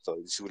actually. So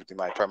this will be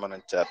my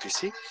permanent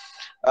PC.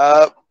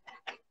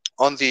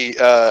 On the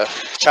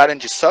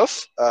challenge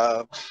itself,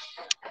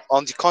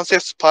 on the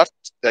concepts part,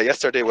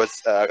 yesterday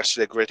was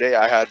actually a great day.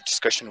 I had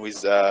discussion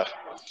with a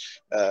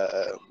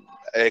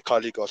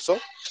colleague also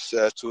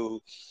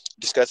to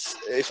discuss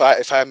if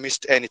I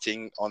missed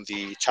anything on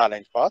the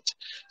challenge part.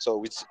 So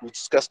we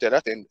discussed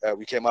that, and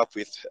we came up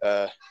with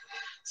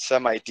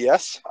some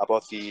ideas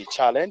about the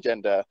challenge.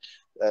 And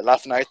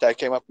last night I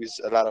came up with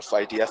a lot of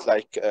ideas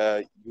like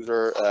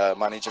user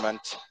management.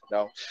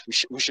 Now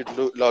we should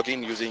log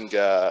in using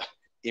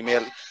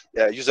email,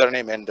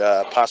 username and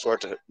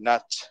password,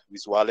 not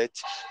with wallet,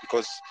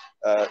 because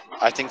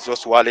I think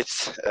those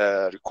wallets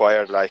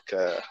require like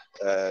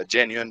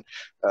genuine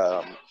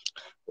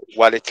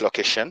wallet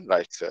location,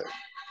 like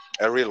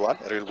a real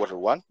world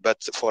one.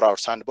 But for our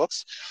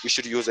sandbox, we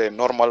should use a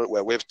normal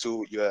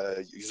Web2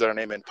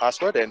 username and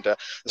password, and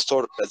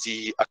store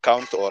the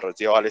account or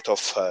the wallet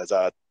of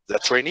the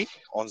trainee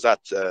on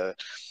that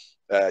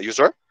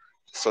user,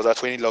 so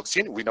that when he logs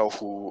in, we know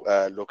who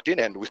logged in,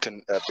 and we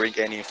can bring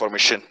any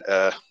information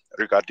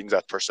regarding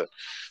that person.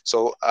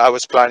 So I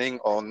was planning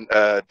on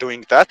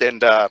doing that,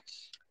 and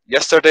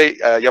yesterday,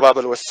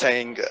 Yababal was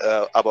saying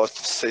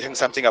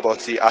something about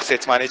the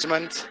asset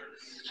management,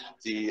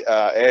 the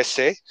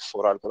ASA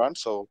for our brand.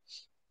 So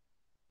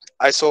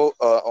I saw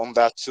on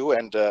that too,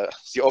 and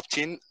the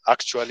opt-in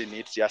actually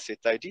needs the asset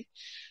ID.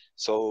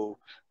 So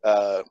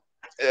I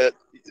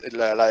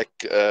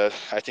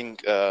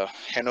think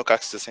Henok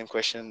asked the same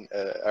question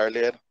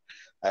earlier.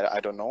 I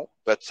don't know,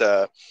 but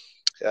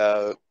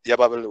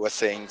Yababal was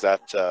saying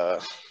that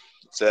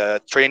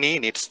the trainee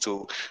needs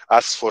to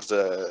ask for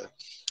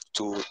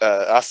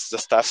ask the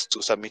staff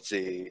to submit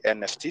the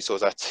NFT so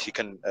that he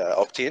can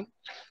opt in.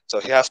 So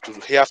he has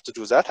to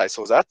do that. I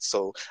saw that.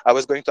 So I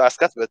was going to ask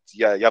that, but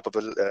yeah,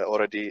 Yababal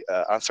already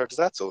answered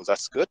that. So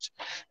that's good,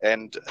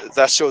 and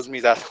that shows me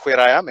that where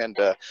I am, and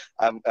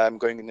I'm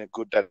going in a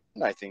good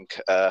direction. I think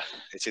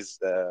it is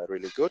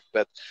really good.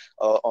 But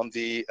on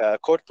the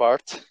code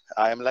part,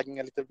 I am lagging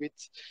a little bit.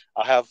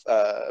 I have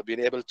been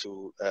able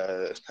to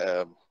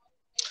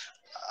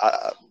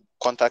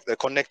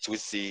connect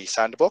with the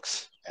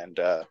sandbox, and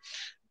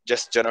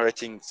just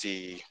generating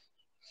the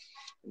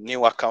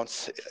new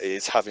accounts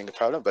is having a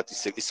problem, but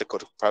it's a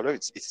code problem.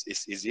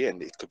 It's easy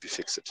and it could be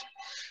fixed.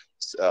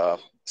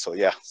 So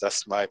yeah,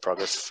 that's my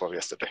progress for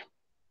yesterday.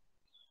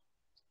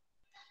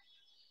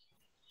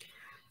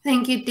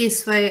 Thank you,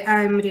 Tesfaye.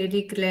 I'm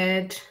really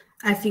glad.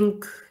 I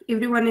think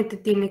everyone at the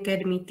 10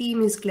 Academy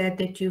team is glad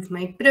that you've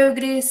made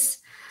progress.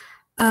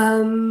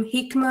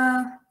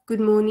 Hikma, good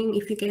morning.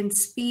 If you can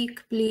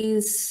speak,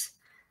 please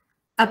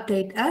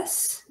update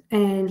us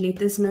and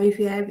let us know if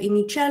you have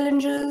any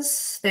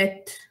challenges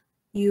that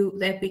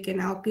we can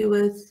help you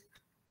with.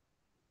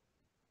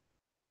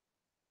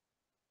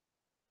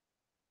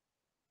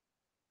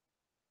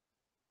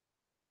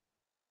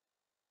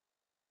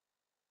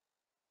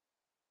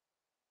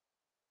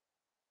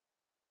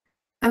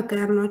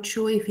 Okay, I'm not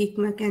sure if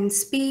Hikma can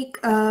speak.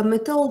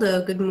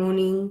 Matilda, good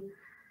morning.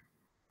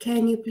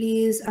 Can you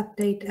please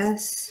update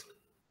us?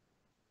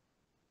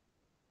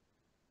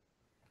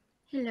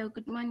 Hello,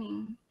 good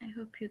morning. I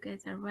hope you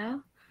guys are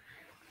well.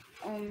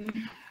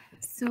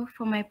 So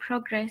for my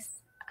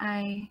progress,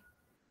 I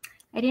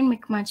didn't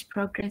make much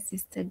progress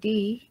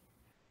yesterday.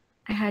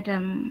 I had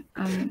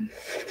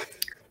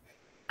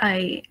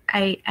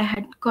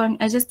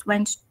I just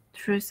went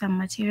through some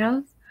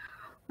materials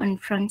on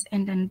front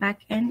end and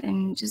back end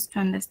and just to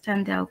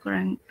understand the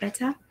algorithm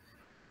better.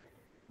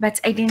 But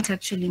I didn't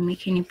actually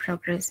make any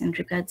progress in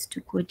regards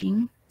to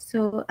coding.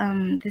 So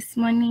this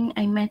morning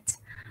I met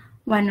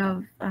one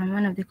of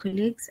the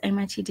colleagues,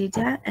 Imati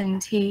Dida,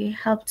 and he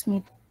helped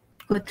me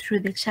go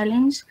through the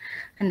challenge,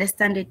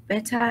 understand it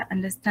better,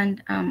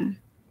 understand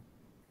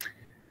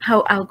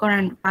how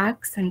Algorand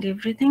works and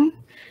everything.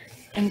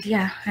 And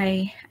yeah,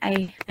 I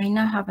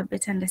now have a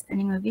better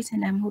understanding of it,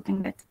 and I'm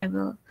hoping that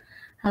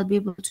I'll be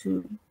able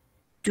to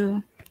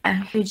do a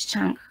huge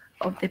chunk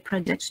of the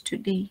project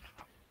today.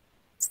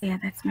 So yeah,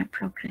 that's my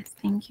progress.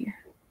 Thank you.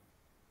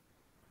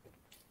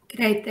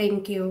 Great,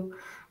 thank you.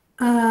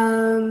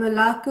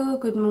 Malako,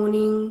 good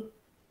morning.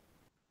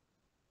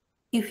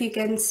 If you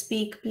can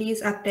speak,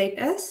 please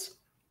update us.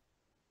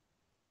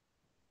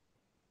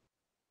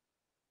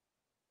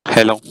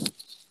 Hello.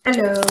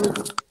 Hello.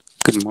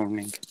 Good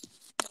morning.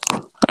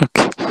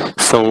 Okay,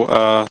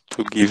 so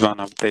to give an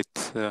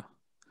update,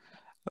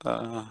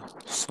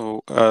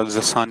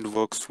 the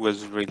sandbox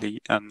was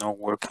really not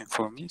working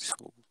for me,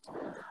 so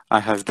I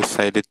have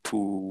decided to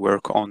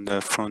work on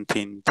the front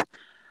end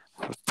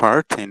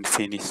part and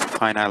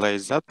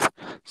finalize that.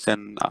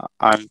 Then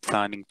I'm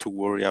planning to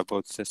worry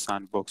about the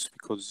sandbox,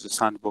 because the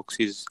sandbox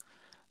is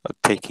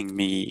taking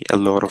me a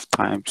lot of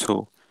time.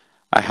 So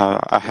I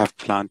have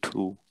planned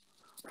to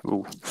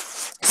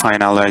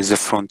finalize the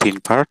front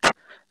end part,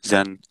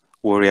 then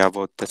worry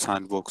about the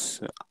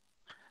sandbox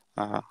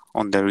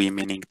on the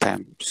remaining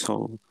time.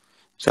 So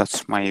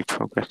that's my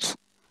progress.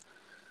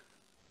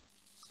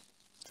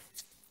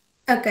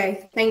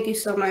 Okay, thank you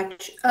so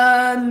much.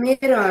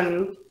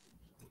 Miran,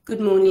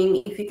 good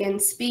morning. If you can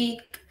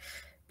speak,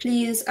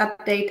 please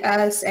update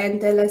us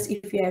and tell us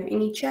if you have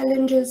any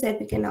challenges that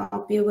we can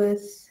help you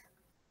with.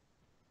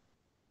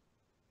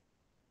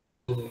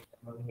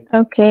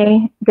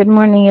 Okay, good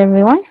morning,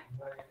 everyone.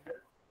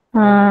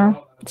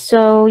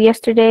 So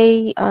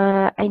yesterday,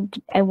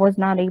 I was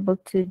not able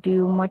to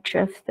do much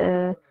of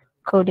the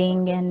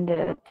coding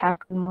and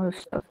tackle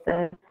most of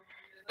the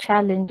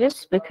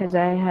challenges because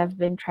I have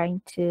been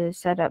trying to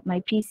set up my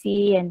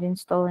PC, and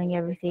installing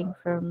everything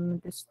from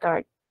the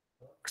start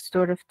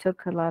sort of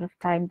took a lot of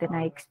time than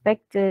I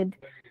expected.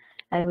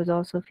 I was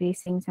also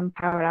facing some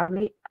power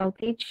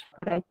outage,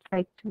 but I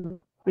tried to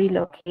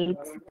relocate,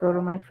 go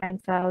to my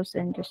friend's house,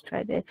 and just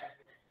try to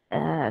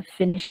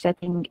finish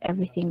setting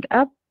everything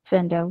up.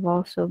 And I've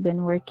also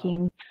been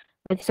working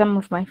with some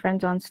of my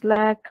friends on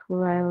Slack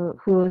who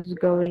was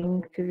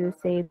going through the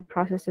same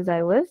process as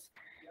I was.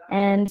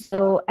 And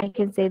so I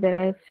can say that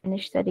I've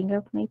finished setting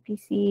up my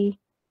PC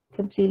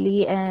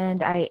completely,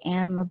 and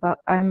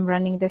I'm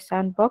running the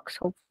sandbox.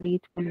 Hopefully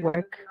it will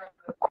work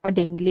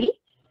accordingly.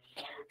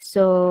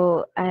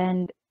 So,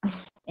 and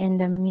in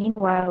the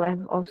meanwhile,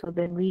 I've also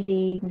been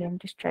reading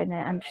and just trying to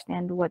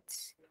understand what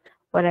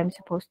I'm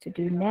supposed to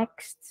do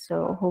next.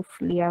 So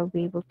hopefully I'll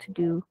be able to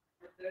do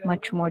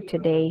much more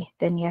today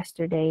than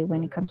yesterday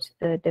when it comes to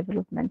the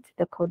development,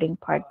 the coding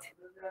part.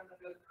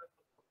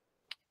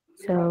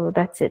 So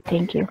that's it.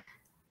 Thank you.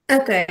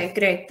 Okay,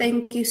 great.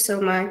 Thank you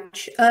so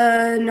much.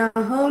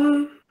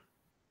 Nahum,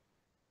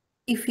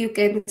 if you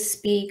can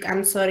speak,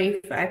 I'm sorry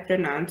if I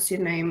pronounce your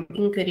name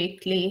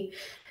incorrectly,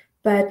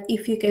 but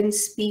if you can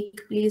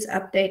speak, please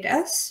update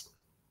us.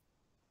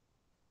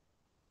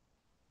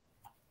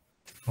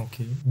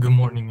 Okay, good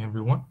morning,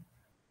 everyone.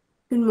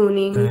 Good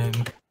morning.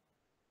 And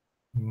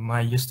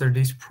my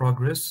yesterday's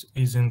progress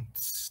isn't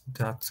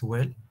that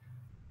well.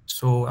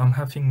 So I'm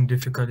having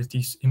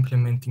difficulties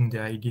implementing the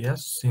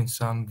ideas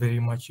since I'm very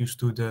much used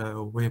to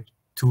the Web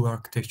 2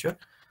 architecture.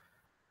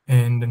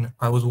 And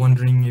I was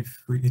wondering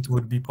if it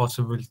would be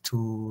possible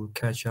to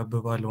catch up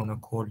on a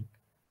call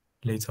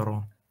later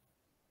on.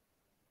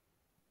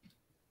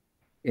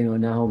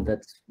 Now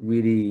that's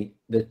really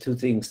the two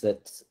things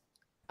that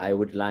I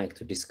would like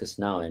to discuss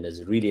now, and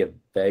it's really a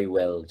very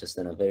well, just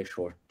in a very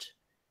short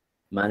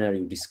manner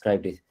you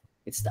described it.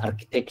 It's the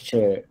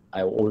architecture.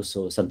 I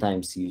also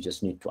sometimes you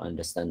just need to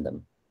understand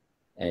them,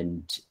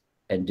 and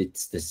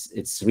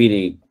it's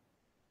really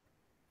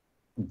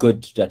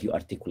good that you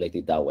articulate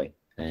it that way,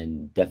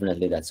 and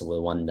definitely that's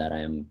one that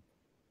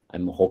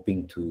I'm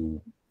hoping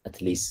to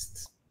at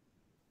least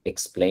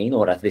explain,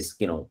 or at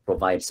least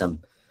provide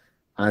some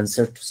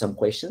answer to some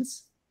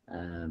questions.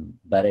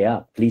 But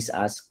yeah, please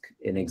ask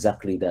in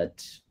exactly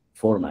that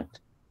format.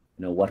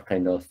 What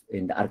kind of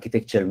in the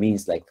architecture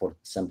means, like for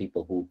some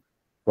people who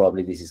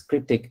probably this is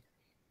cryptic.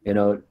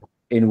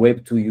 In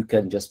Web 2 you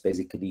can just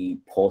basically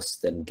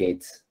post and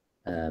get,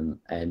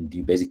 and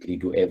you basically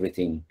do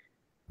everything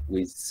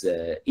with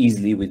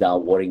easily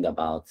without worrying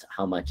about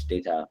how much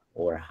data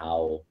or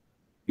how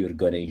you're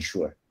going to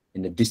ensure.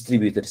 In the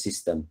distributed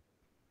system,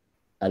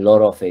 a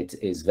lot of it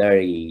is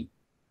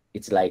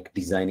it's like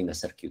designing a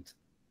circuit.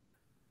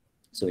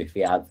 So if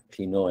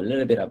you know a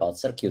little bit about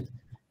circuit,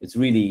 it's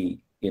really,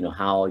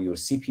 how your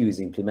CPU is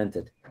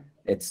implemented.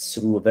 It's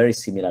through a very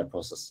similar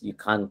process. You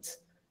can't,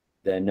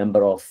 the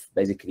number of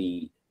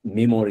basically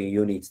memory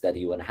units that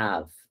you will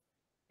have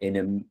in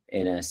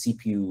a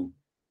CPU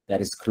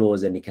that is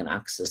closed and you can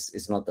access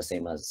is not the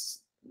same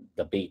as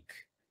the big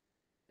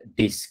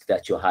disk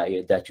that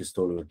you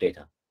store your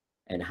data.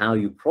 And how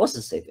you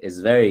process it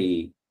is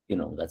very,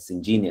 that's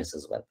ingenious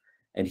as well.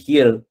 And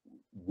here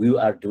we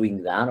are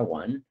doing that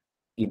one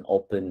in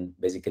open,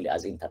 basically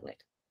as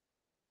internet.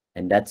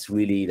 And that's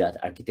really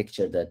that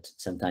architecture that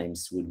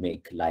sometimes would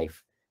make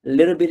life a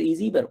little bit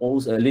easy, but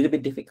also a little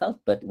bit difficult.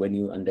 But when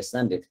you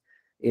understand it,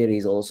 it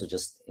is also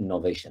just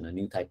innovation, a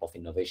new type of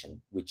innovation,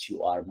 which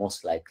you are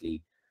most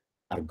likely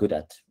are good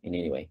at in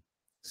any way.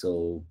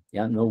 So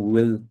yeah, no,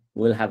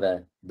 we'll have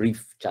a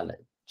brief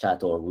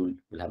chat, or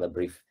we'll have a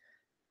brief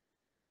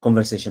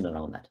conversation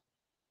around that.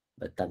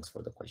 But thanks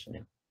for the question.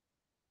 Yeah.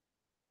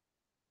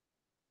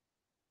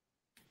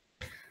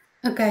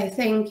 Okay,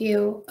 thank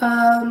you.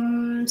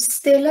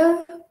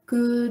 Stella,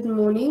 good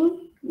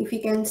morning. If you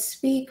can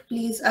speak,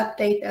 please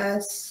update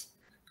us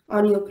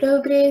on your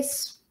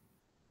progress.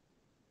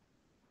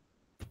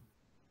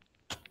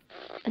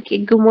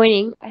 Okay, good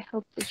morning. I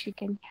hope that you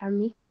can hear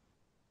me.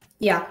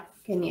 Yeah,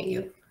 can hear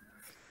you.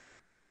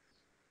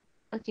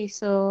 Okay,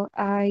 so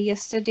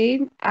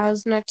yesterday I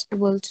was not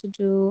able to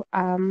do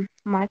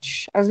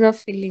much. I was not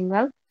feeling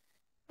well.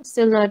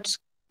 Still not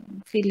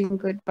feeling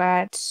good,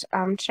 but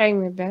I'm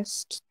trying my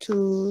best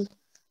to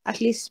at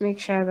least make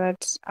sure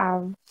that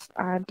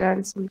I've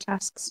done some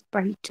tasks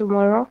by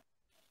tomorrow.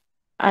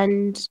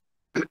 And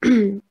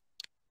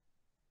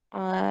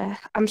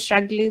I'm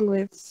struggling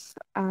with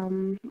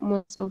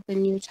most of the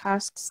new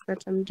tasks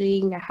that I'm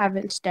doing. I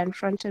haven't done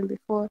front end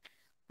before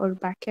or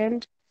back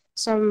end.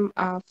 Some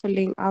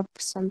filling up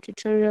some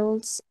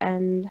tutorials,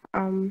 and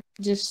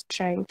just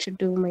trying to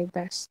do my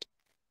best.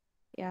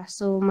 Yeah,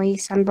 so my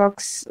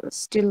sandbox is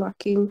still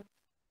working.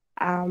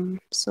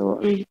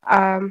 So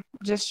I'm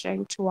just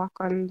trying to work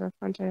on the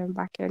front end and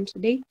back end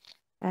today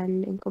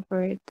and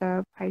incorporate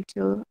the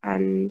PyTool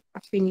and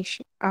finish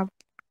up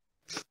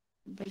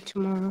by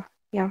tomorrow.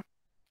 Yeah.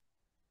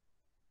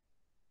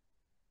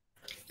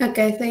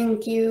 Okay,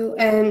 thank you.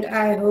 And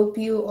I hope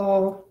you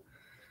are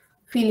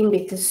feeling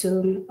better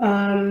soon.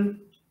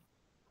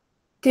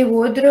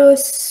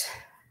 Tewodros,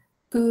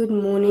 good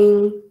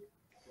morning.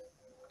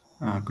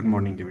 Good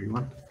morning,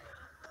 everyone.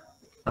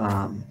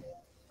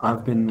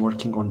 I've been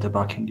working on the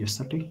backend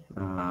yesterday.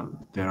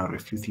 There are a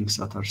few things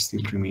that are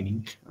still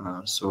remaining,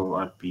 so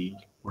I'll be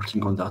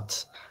working on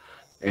that,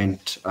 and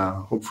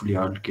hopefully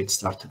I'll get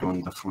started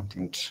on the front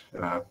end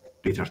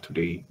later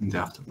today in the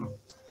afternoon.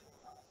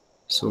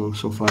 So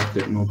far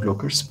there are no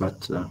blockers,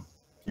 but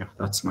yeah,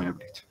 that's my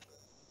update.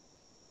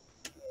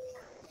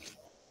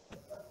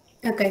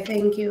 Okay,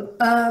 thank you.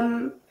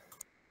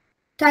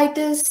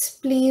 Titus,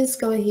 please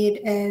go ahead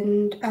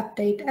and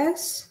update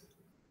us.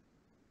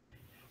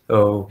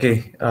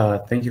 Okay,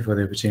 thank you for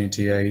the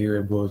opportunity. Are you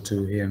able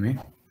to hear me?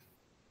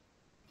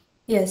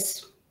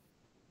 Yes.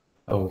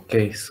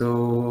 Okay,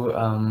 so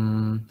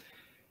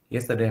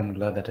yesterday I'm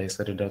glad that I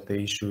sorted out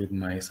the issue with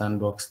my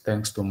sandbox.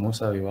 Thanks to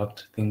Musa, we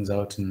worked things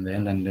out in the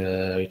end, and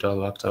it all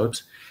worked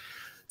out.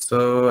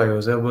 So I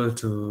was able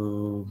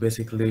to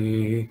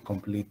basically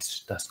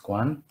complete task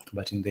 1,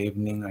 but in the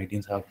evening I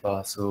didn't have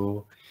power,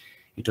 so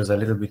it was a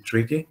little bit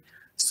tricky.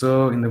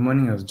 So in the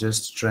morning I was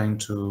just trying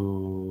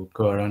to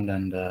go around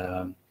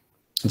and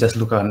just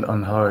look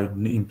on how I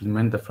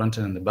implement the front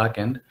end and the back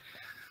end.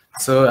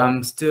 So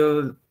I'm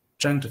still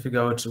trying to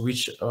figure out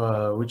which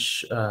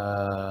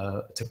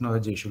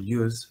technology I should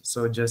use.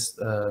 So just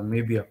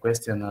maybe a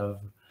question I've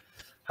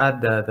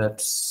had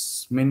that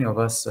many of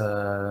us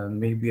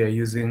maybe are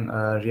using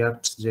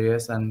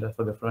React.js and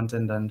for the front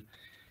end, and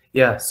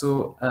yeah.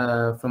 So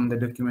from the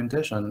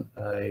documentation,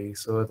 I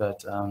saw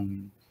that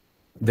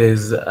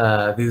there's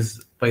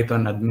this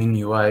Python admin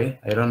UI.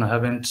 I don't know, I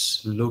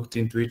haven't looked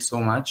into it so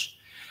much,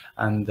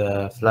 and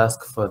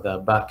Flask for the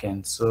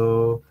backend.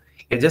 So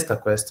It's just a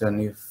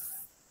question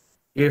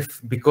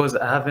if because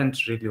I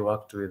haven't really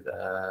worked with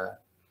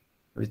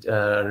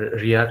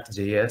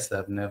React.js,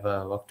 I've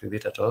never worked with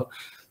it at all.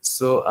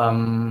 So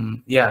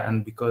yeah,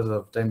 and because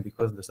of time,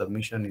 because the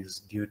submission is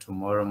due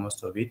tomorrow,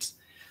 most of it.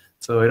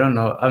 So I don't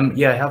know.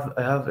 Yeah,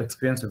 I have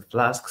experience with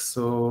Flask.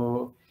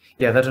 So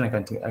yeah, that one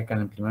I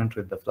can implement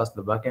with the Flask,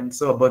 the backend.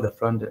 So about the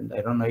front end,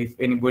 I don't know if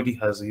anybody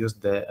has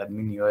used the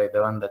admin UI,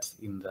 the one that's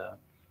in the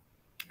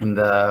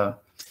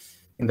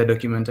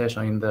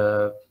documentation, in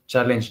the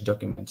challenge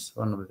documents,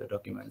 one of the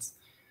documents.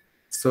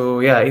 So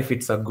yeah, if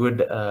it's a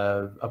good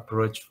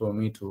approach for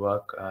me to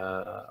work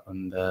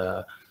on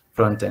the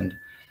front end.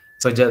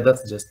 So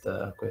that's just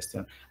a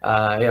question.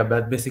 Yeah,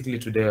 but basically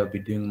today I'll be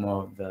doing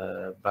more of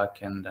the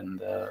back end and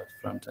the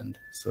front end.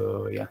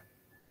 So yeah.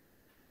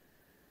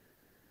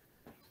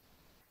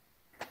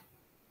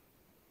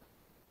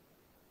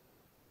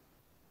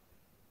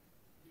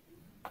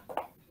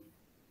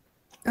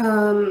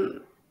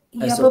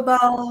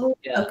 Yababal.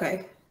 Yeah,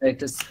 Okay.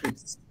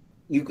 it's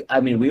you.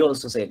 I mean, we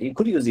also said you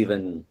could use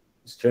even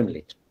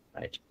Streamlit,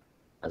 right?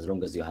 As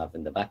long as you have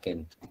in the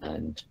backend,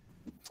 and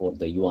for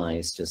the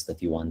UIs just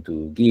that you want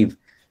to give,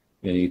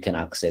 you can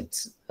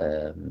accept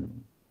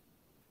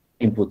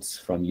inputs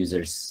from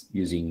users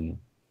using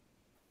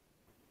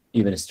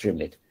even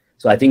Streamlit.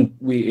 So I think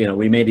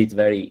we made it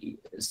very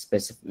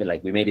specific,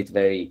 like we made it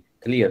very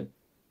clear.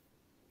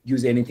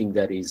 Use anything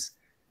that is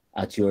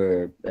at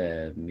your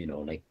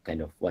like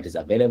kind of what is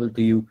available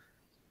to you,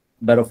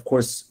 but of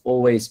course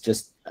always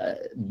just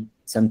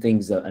some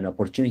things an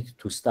opportunity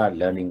to start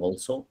learning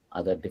also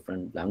other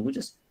different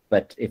languages.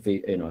 But if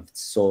if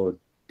it's so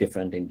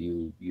different and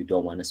you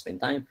don't want to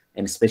spend time,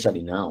 and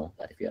especially now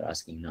that if you're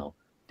asking now,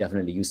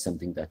 definitely use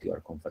something that you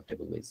are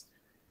comfortable with.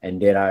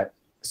 And there are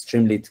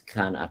Streamlit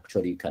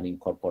can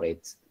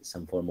incorporate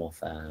some form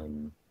of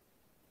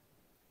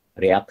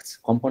React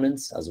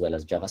components as well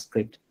as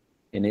JavaScript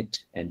in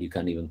it, and you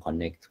can even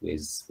connect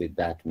with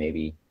that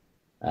maybe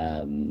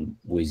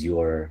with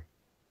your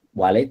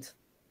wallet.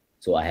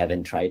 So I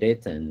haven't tried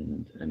it,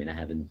 and I mean I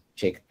haven't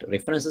checked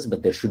references,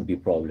 but there should be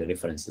probably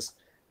references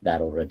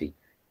that already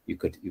you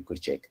could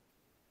check.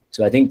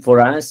 So I think for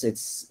us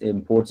it's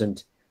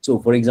important. So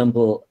for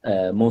example,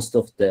 most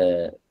of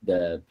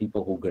the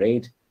people who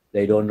grade,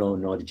 they don't know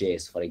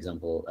Node.js, for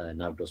example.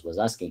 Nardos was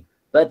asking,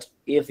 but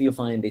if you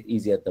find it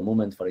easy at the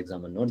moment, for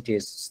example,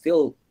 Node.js,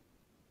 still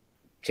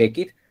check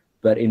it,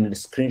 but in the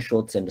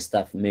screenshots and the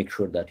stuff, make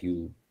sure that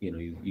you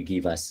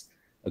give us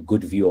a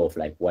good view of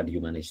like what you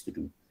managed to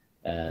do.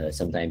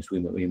 Sometimes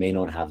we may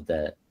not have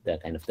the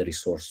kind of the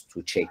resource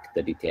to check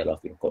the detail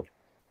of your code,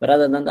 but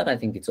other than that, I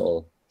think it's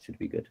all should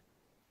be good.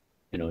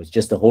 It's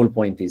just the whole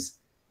point is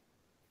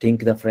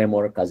think the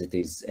framework as it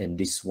is, and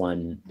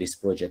this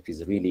project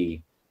is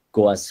really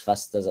go as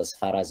fast as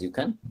far as you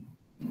can,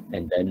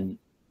 and then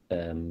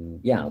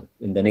yeah,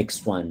 in the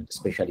next one,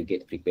 especially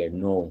get prepared.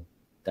 Know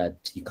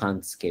that you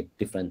can't skip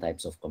different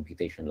types of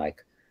computation.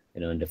 Like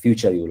in the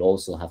future, you will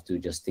also have to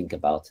just think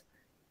about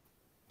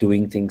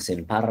doing things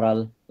in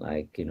parallel,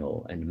 like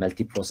and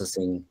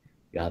multi-processing.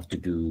 You have to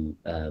do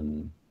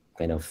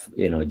kind of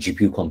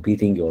GPU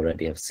computing. You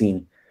already have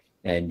seen,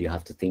 and you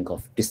have to think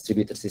of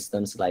distributed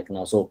systems like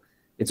now. So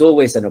it's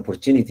always an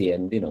opportunity,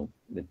 and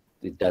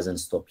it doesn't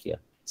stop here.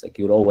 It's like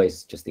you'll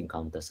always just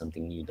encounter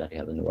something new that you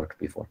haven't worked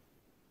before.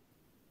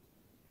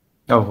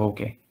 Oh,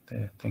 okay.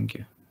 Thank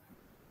you.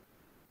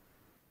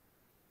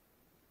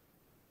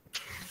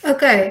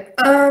 Okay.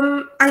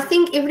 I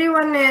think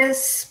everyone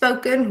has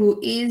spoken who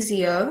is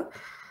here.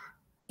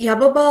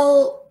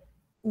 Yababal,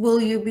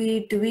 will you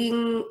be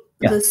doing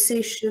the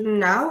session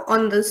now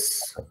on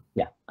this?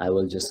 Yeah, I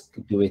will just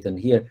do it in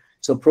here.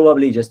 So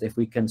probably just if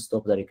we can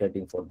stop the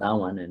recording for that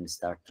one and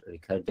start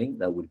recording,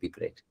 that would be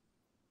great.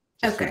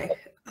 Okay.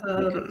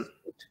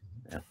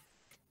 Yeah.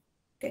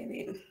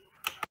 Okay then.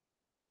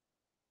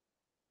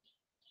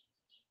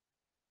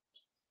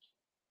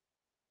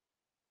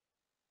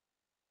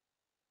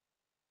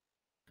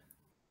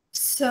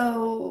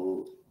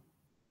 So,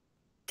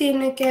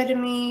 Tin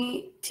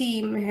Academy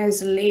team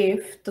has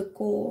left the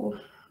call.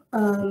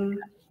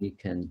 We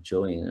can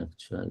join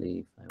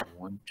actually if I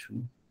want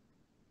to.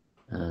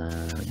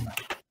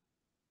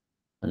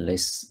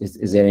 Unless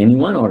is there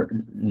anyone or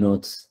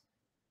not?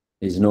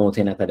 Is no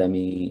Tin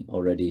Academy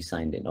already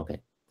signed in?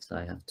 Okay, so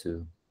I have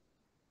to.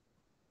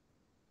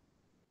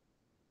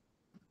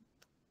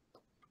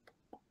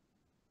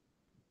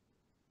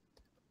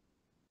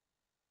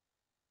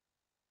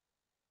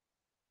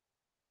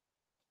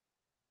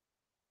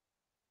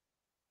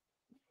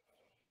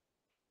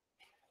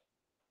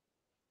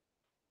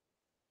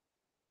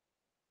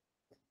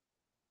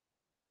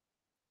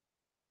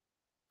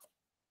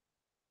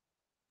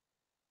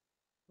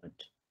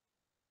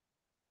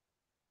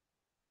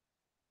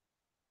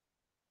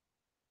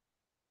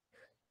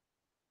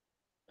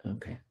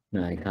 Okay,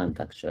 no, I can't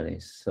actually.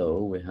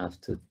 So we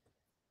have to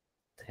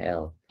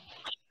tell.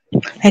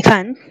 I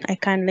can.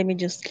 Let me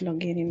just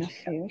log in a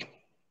few.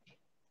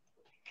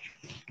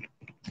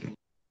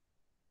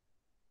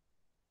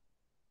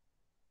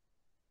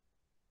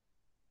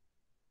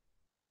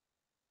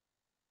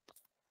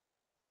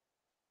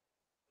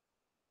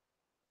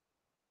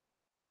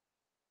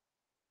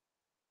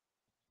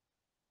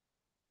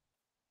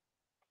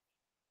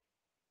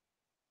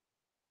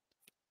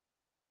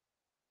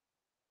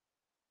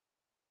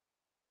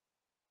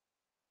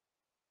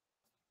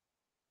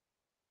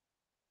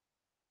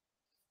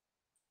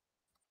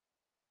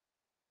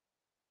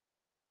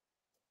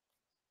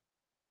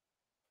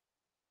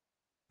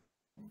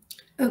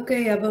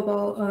 Okay,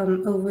 Ababal,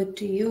 over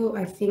to you.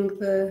 I think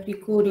the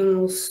recording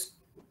will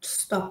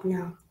stop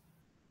now.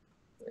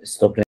 Stop